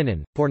to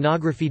MacKinnon,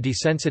 pornography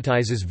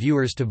desensitizes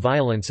viewers to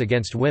violence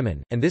against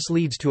women, and this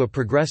leads to a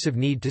progressive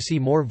need to see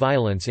more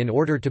violence in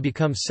order to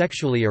become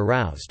sexually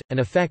aroused, an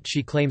effect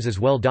she claims is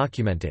well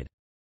documented.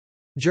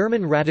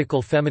 German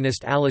radical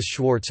feminist Alice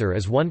Schwarzer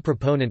is one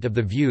proponent of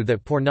the view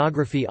that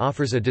pornography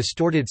offers a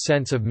distorted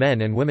sense of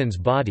men and women's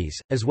bodies,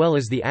 as well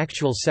as the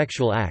actual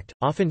sexual act,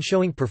 often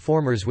showing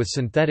performers with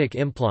synthetic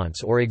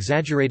implants or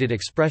exaggerated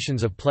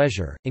expressions of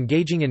pleasure,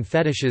 engaging in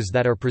fetishes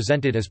that are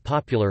presented as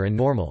popular and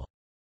normal.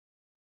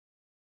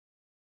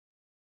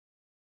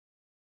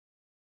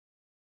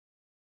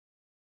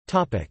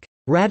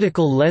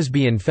 Radical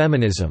lesbian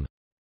feminism.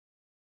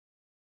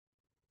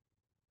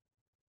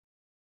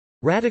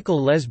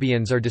 Radical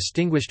lesbians are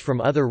distinguished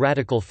from other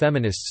radical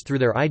feminists through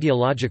their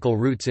ideological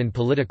roots in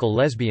political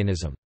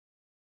lesbianism.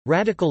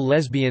 Radical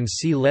lesbians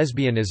see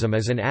lesbianism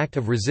as an act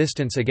of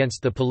resistance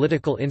against the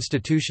political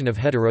institution of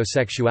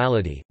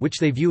heterosexuality, which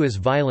they view as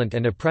violent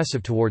and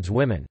oppressive towards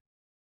women.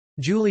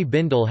 Julie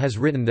Bindel has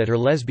written that her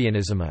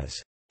lesbianism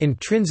is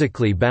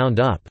intrinsically bound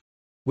up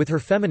With her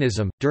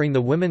feminism, during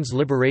the women's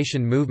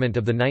liberation movement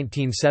of the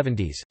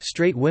 1970s,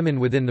 straight women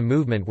within the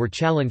movement were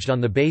challenged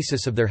on the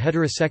basis of their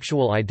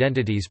heterosexual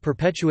identities,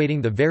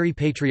 perpetuating the very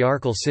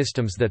patriarchal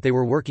systems that they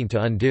were working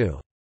to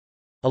undo.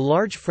 A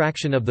large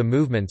fraction of the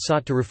movement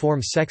sought to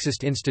reform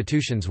sexist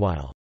institutions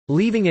while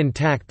leaving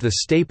intact the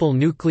staple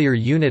nuclear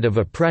unit of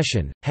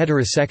oppression,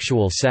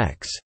 heterosexual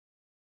sex.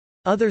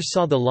 Others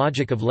saw the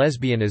logic of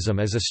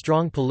lesbianism as a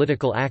strong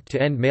political act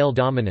to end male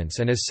dominance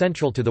and as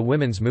central to the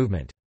women's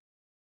movement.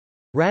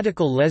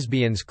 Radical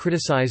lesbians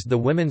criticized the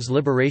women's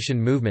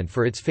liberation movement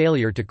for its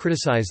failure to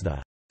criticize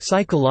the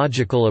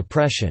psychological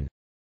oppression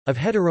of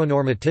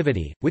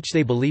heteronormativity, which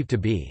they believed to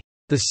be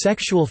the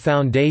sexual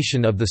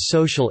foundation of the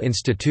social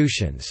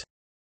institutions.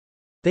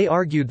 They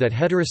argued that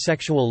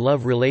heterosexual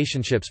love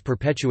relationships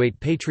perpetuate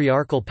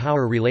patriarchal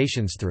power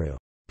relations through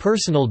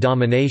personal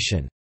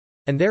domination,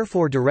 and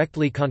therefore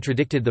directly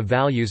contradicted the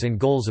values and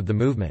goals of the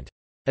movement.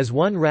 As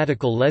one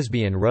radical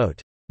lesbian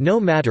wrote, "No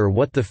matter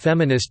what the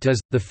feminist does,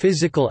 the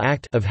physical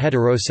act of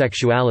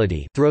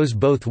heterosexuality throws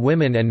both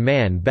women and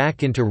man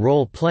back into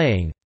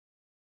role-playing.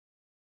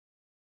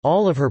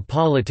 All of her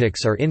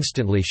politics are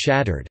instantly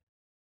shattered."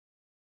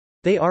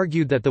 They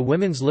argued that the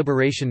women's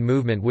liberation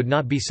movement would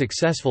not be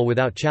successful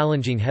without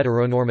challenging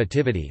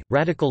heteronormativity.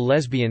 Radical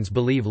lesbians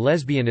believe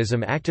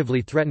lesbianism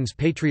actively threatens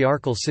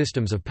patriarchal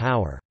systems of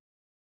power.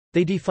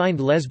 They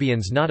defined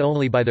lesbians not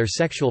only by their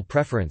sexual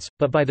preference,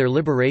 but by their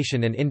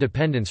liberation and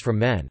independence from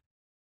men.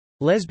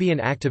 Lesbian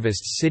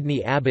activists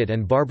Sidney Abbott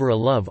and Barbara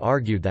Love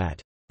argued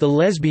that, "The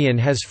lesbian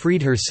has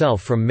freed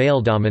herself from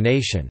male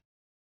domination,"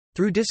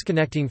 through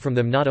disconnecting from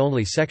them not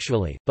only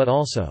sexually, but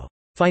also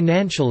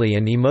financially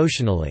and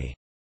emotionally.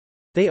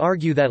 They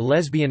argue that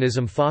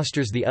lesbianism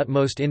fosters the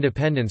utmost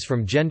independence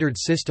from gendered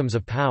systems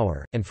of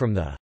power, and from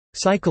the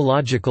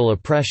psychological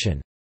oppression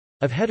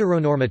of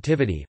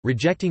heteronormativity.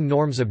 Rejecting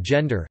norms of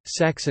gender,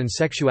 sex and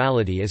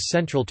sexuality is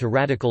central to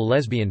radical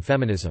lesbian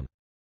feminism.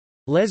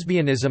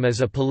 Lesbianism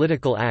as a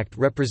political act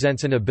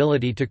represents an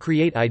ability to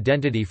create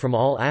identity from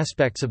all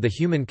aspects of the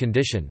human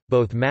condition,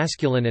 both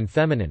masculine and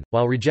feminine,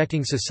 while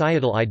rejecting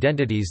societal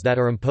identities that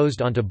are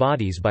imposed onto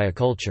bodies by a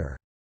culture.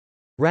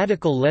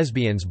 Radical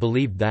lesbians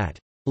believed that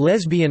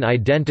lesbian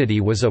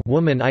identity was a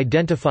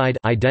woman-identified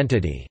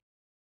identity,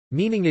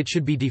 meaning it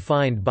should be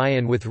defined by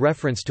and with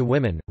reference to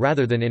women,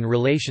 rather than in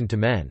relation to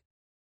men.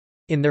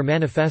 In their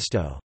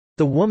manifesto,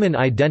 "The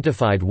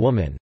Woman-Identified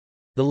Woman,"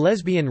 the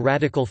lesbian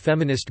radical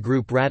feminist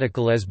group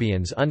Radical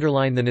Lesbians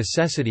underline the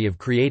necessity of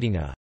creating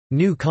a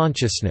new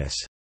consciousness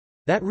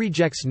that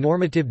rejects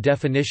normative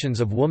definitions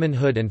of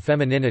womanhood and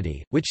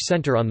femininity, which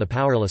center on the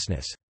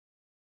powerlessness.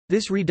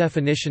 This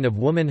redefinition of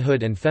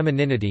womanhood and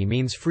femininity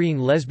means freeing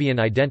lesbian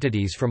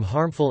identities from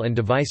harmful and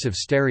divisive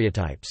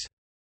stereotypes.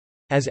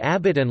 As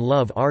Abbott and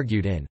Love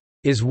argued in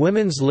Is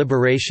Women's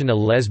Liberation a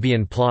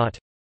Lesbian Plot?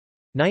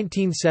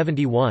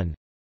 1971,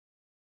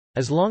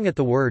 as long as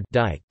the word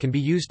dyke can be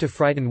used to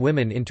frighten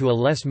women into a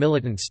less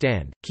militant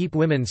stand, keep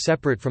women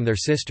separate from their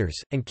sisters,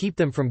 and keep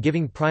them from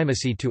giving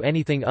primacy to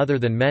anything other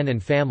than men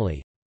and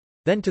family,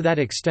 then to that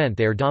extent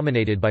they are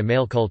dominated by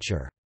male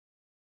culture.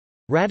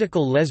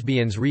 Radical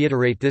lesbians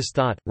reiterate this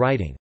thought,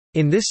 writing,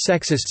 "In this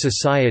sexist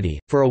society,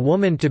 for a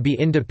woman to be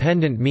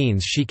independent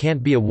means she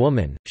can't be a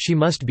woman, she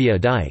must be a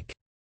dyke."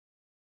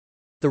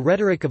 The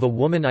rhetoric of a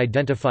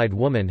woman-identified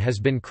woman has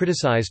been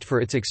criticized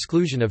for its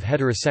exclusion of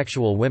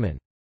heterosexual women.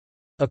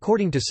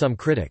 According to some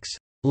critics,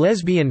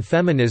 lesbian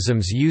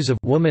feminism's use of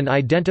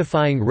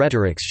woman-identifying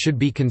rhetorics should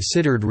be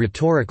considered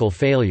rhetorical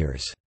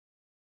failures.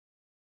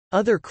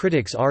 Other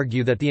critics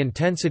argue that the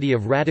intensity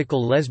of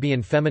radical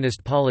lesbian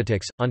feminist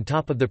politics, on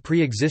top of the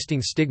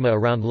pre-existing stigma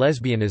around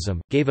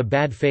lesbianism, gave a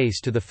bad face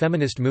to the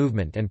feminist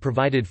movement and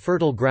provided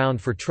fertile ground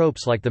for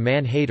tropes like the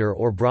man-hater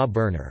or bra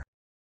burner.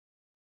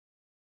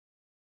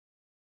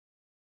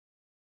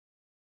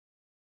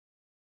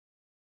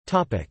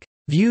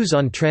 Views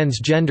on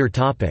transgender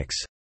topics.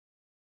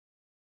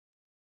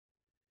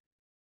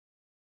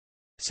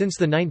 Since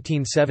the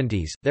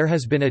 1970s, there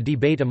has been a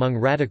debate among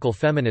radical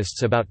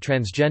feminists about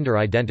transgender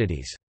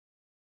identities.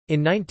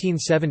 In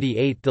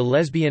 1978, the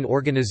Lesbian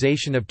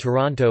Organization of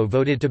Toronto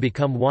voted to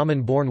become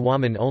woman-born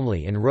woman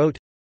only and wrote,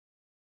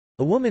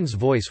 "A woman's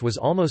voice was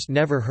almost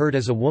never heard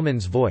as a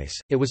woman's voice,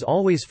 it was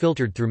always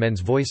filtered through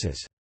men's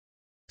voices.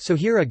 So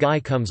here a guy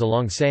comes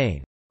along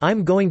saying,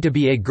 'I'm going to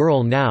be a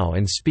girl now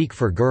and speak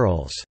for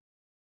girls.'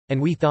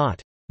 And we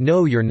thought,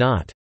 no you're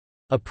not.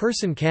 A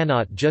person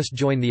cannot just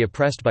join the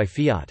oppressed by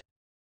fiat."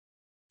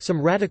 Some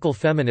radical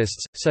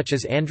feminists, such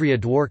as Andrea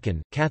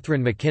Dworkin,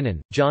 Catherine McKinnon,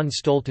 John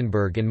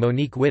Stoltenberg and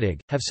Monique Wittig,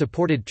 have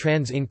supported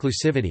trans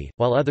inclusivity,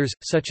 while others,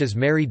 such as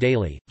Mary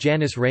Daly,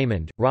 Janice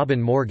Raymond,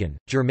 Robin Morgan,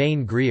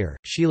 Germaine Greer,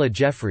 Sheila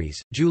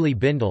Jeffries, Julie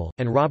Bindel,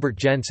 and Robert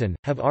Jensen,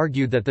 have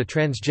argued that the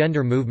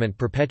transgender movement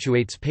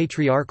perpetuates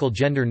patriarchal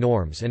gender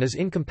norms and is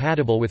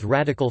incompatible with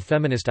radical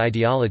feminist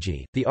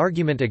ideology. The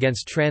argument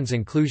against trans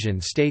inclusion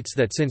states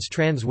that since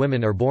trans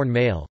women are born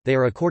male, they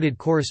are accorded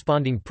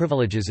corresponding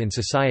privileges in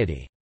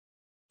society.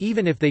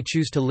 Even if they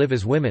choose to live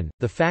as women,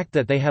 the fact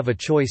that they have a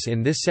choice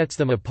in this sets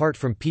them apart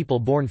from people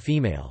born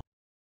female.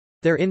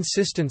 Their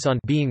insistence on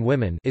being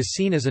women is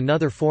seen as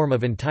another form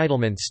of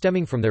entitlement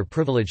stemming from their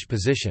privileged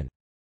position.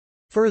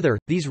 Further,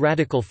 these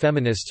radical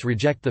feminists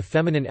reject the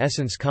feminine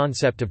essence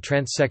concept of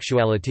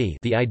transsexuality,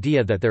 the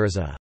idea that there is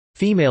a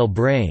female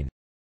brain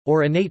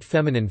or innate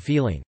feminine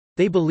feeling.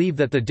 They believe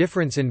that the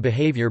difference in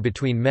behavior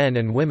between men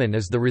and women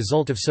is the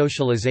result of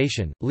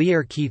socialization.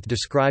 Lierre Keith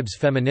describes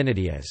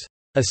femininity as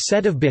a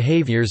set of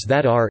behaviors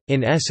that are,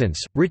 in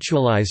essence,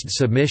 ritualized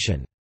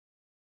submission.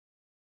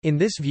 In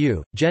this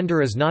view,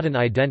 gender is not an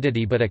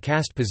identity but a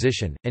caste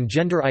position, and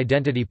gender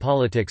identity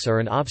politics are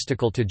an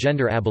obstacle to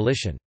gender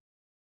abolition.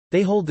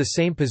 They hold the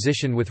same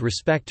position with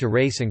respect to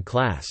race and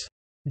class.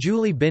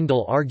 Julie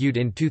Bindel argued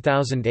in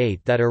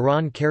 2008 that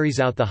Iran carries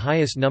out the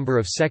highest number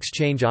of sex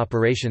change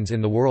operations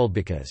in the world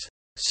because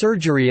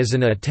surgery is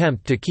an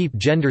attempt to keep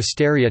gender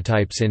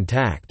stereotypes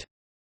intact,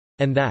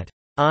 and that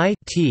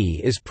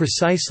it is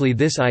precisely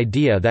this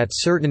idea that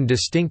certain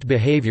distinct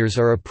behaviors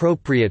are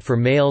appropriate for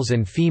males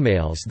and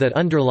females that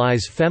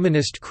underlies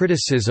feminist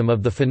criticism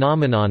of the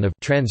phenomenon of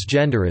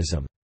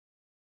transgenderism.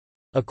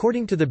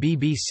 According to the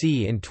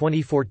BBC in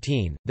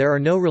 2014, there are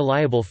no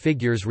reliable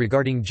figures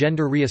regarding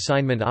gender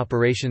reassignment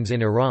operations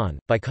in Iran.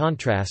 By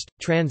contrast,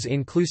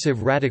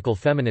 trans-inclusive radical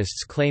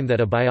feminists claim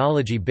that a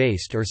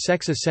biology-based or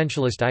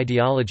sex-essentialist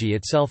ideology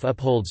itself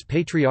upholds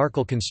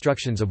patriarchal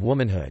constructions of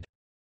womanhood.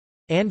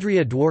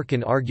 Andrea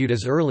Dworkin argued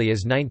as early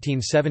as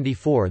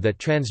 1974 that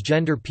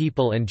transgender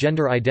people and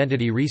gender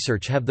identity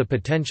research have the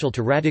potential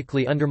to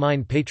radically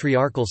undermine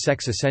patriarchal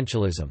sex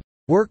essentialism.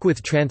 Work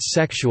with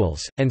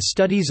transsexuals, and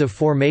studies of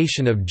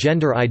formation of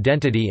gender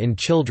identity in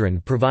children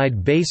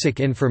provide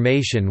basic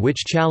information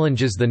which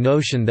challenges the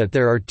notion that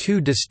there are two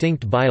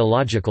distinct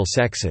biological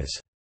sexes.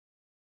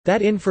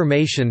 That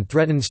information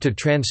threatens to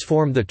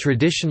transform the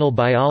traditional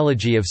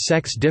biology of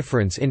sex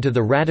difference into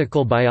the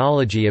radical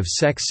biology of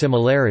sex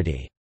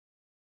similarity.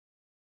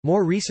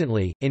 More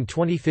recently, in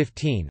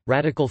 2015,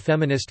 radical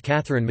feminist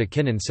Catherine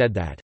McKinnon said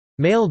that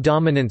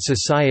male-dominant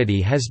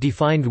society has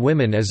defined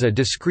women as a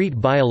discrete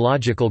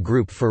biological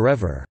group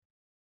forever.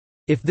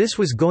 If this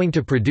was going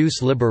to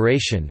produce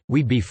liberation,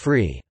 we'd be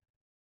free.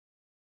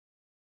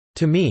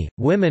 To me,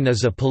 women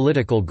is a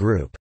political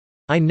group.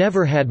 I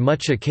never had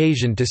much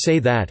occasion to say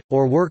that,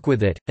 or work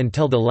with it,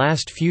 until the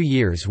last few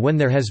years when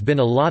there has been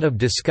a lot of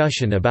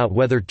discussion about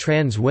whether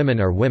trans women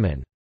are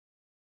women.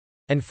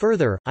 And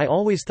further, I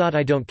always thought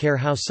I don't care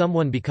how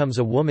someone becomes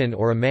a woman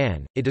or a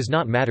man, it does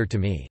not matter to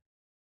me.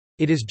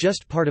 It is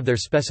just part of their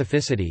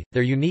specificity,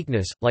 their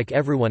uniqueness, like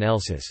everyone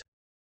else's.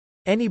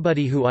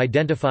 Anybody who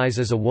identifies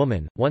as a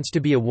woman, wants to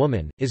be a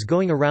woman, is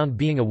going around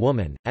being a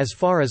woman, as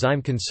far as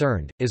I'm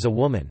concerned, is a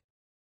woman.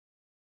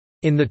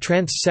 In The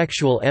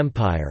Transsexual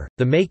Empire,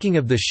 The Making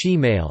of the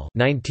She-Male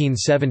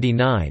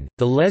 1979,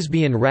 the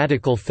lesbian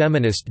radical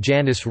feminist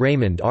Janice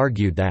Raymond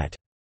argued that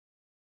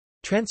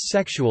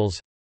transsexuals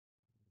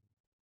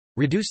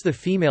reduce the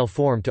female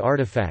form to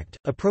artifact,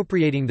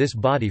 appropriating this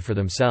body for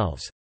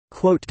themselves.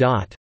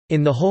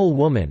 In The Whole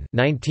Woman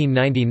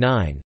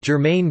 1999,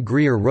 Germaine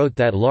Greer wrote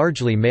that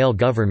largely male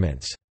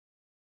governments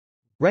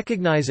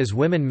recognize as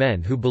women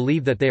men who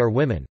believe that they are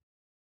women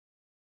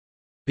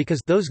because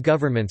those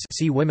governments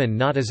see women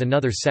not as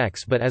another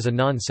sex but as a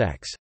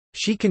non-sex.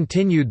 She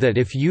continued that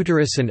if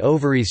uterus and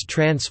ovaries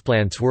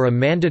transplants were a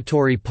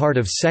mandatory part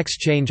of sex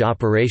change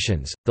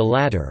operations, the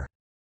latter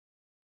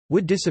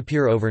would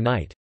disappear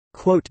overnight.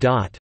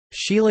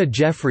 Sheila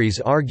Jeffreys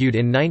argued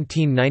in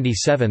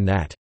 1997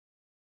 that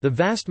the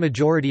vast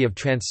majority of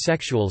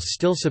transsexuals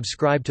still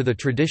subscribe to the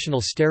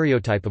traditional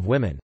stereotype of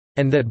women,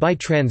 and that by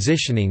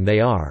transitioning they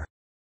are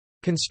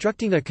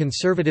constructing a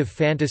conservative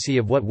fantasy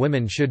of what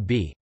women should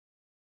be,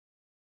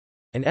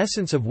 an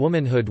essence of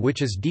womanhood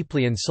which is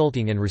deeply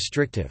insulting and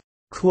restrictive.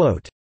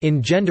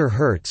 In Gender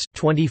Hurts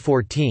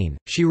 2014,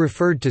 she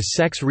referred to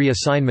sex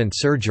reassignment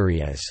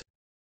surgery as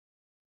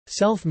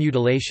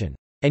self-mutilation,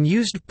 and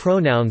used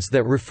pronouns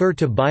that refer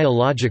to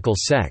biological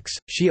sex.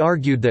 She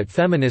argued that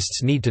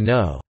feminists need to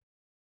know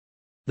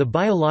the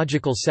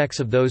biological sex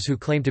of those who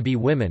claim to be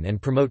women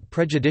and promote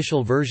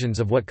prejudicial versions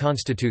of what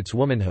constitutes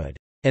womanhood,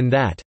 and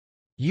that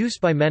use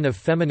by men of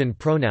feminine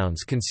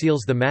pronouns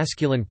conceals the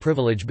masculine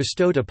privilege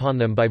bestowed upon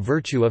them by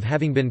virtue of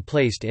having been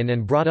placed in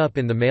and brought up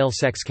in the male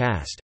sex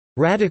caste.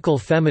 Radical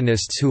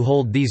feminists who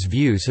hold these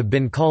views have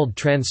been called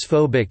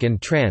transphobic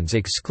and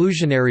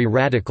trans-exclusionary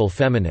radical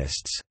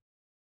feminists.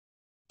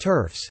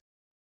 TERFs.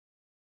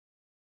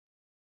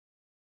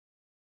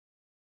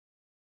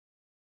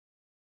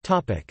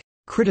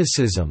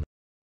 Criticism.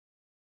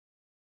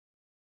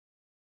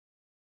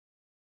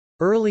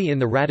 Early in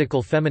the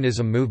radical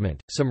feminism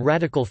movement, some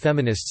radical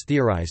feminists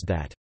theorized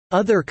that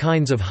other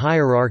kinds of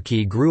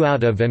hierarchy grew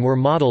out of and were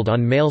modeled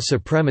on male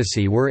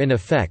supremacy were in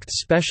effect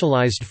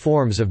specialized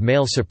forms of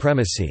male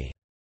supremacy.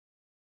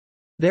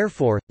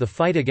 Therefore, the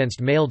fight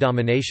against male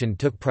domination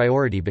took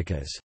priority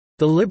because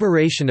the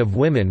liberation of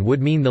women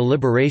would mean the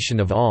liberation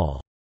of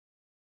all.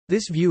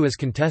 This view is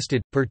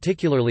contested,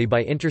 particularly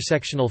by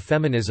intersectional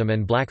feminism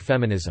and black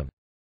feminism.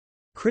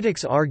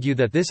 Critics argue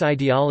that this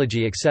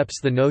ideology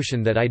accepts the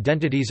notion that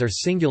identities are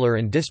singular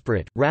and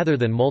disparate, rather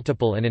than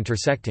multiple and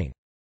intersecting.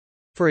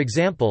 For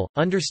example,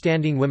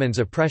 understanding women's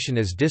oppression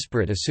as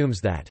disparate assumes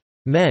that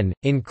men,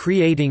 in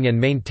creating and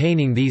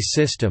maintaining these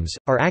systems,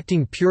 are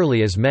acting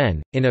purely as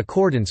men, in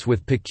accordance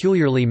with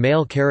peculiarly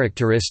male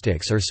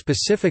characteristics or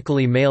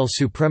specifically male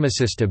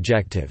supremacist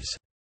objectives.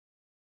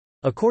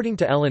 According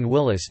to Ellen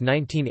Willis'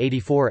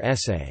 1984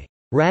 essay,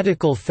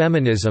 "Radical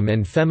Feminism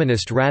and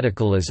Feminist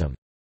Radicalism,"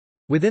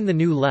 within the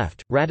New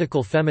Left,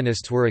 radical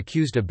feminists were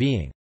accused of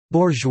being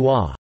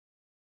bourgeois,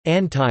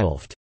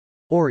 anti-left,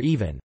 or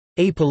even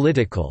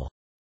apolitical,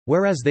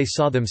 whereas they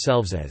saw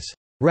themselves as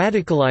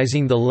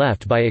radicalizing the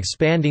left by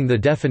expanding the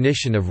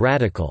definition of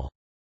radical.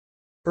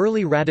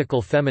 Early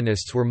radical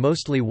feminists were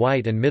mostly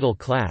white and middle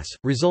class,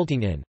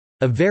 resulting in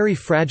a very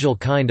fragile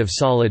kind of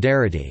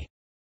solidarity.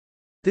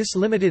 This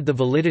limited the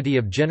validity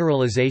of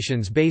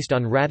generalizations based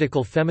on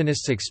radical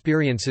feminists'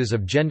 experiences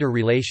of gender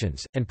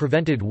relations, and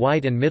prevented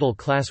white and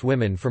middle-class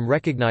women from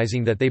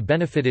recognizing that they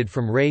benefited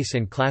from race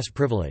and class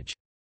privilege.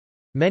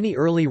 Many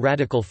early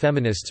radical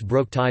feminists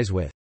broke ties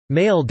with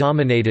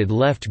male-dominated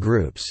left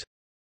groups,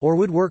 or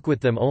would work with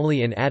them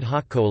only in ad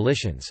hoc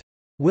coalitions.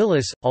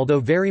 Willis, although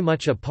very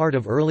much a part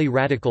of early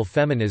radical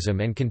feminism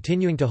and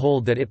continuing to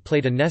hold that it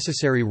played a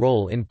necessary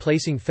role in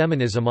placing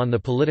feminism on the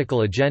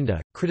political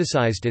agenda,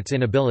 criticized its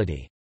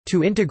inability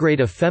to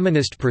integrate a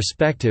feminist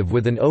perspective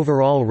with an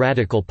overall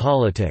radical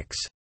politics,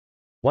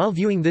 while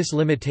viewing this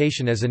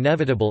limitation as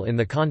inevitable in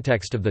the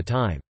context of the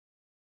time.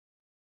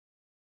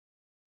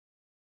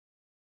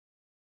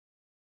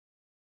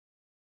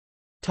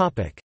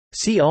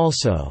 See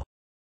also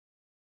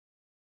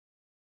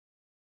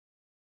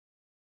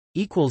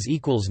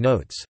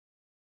Notes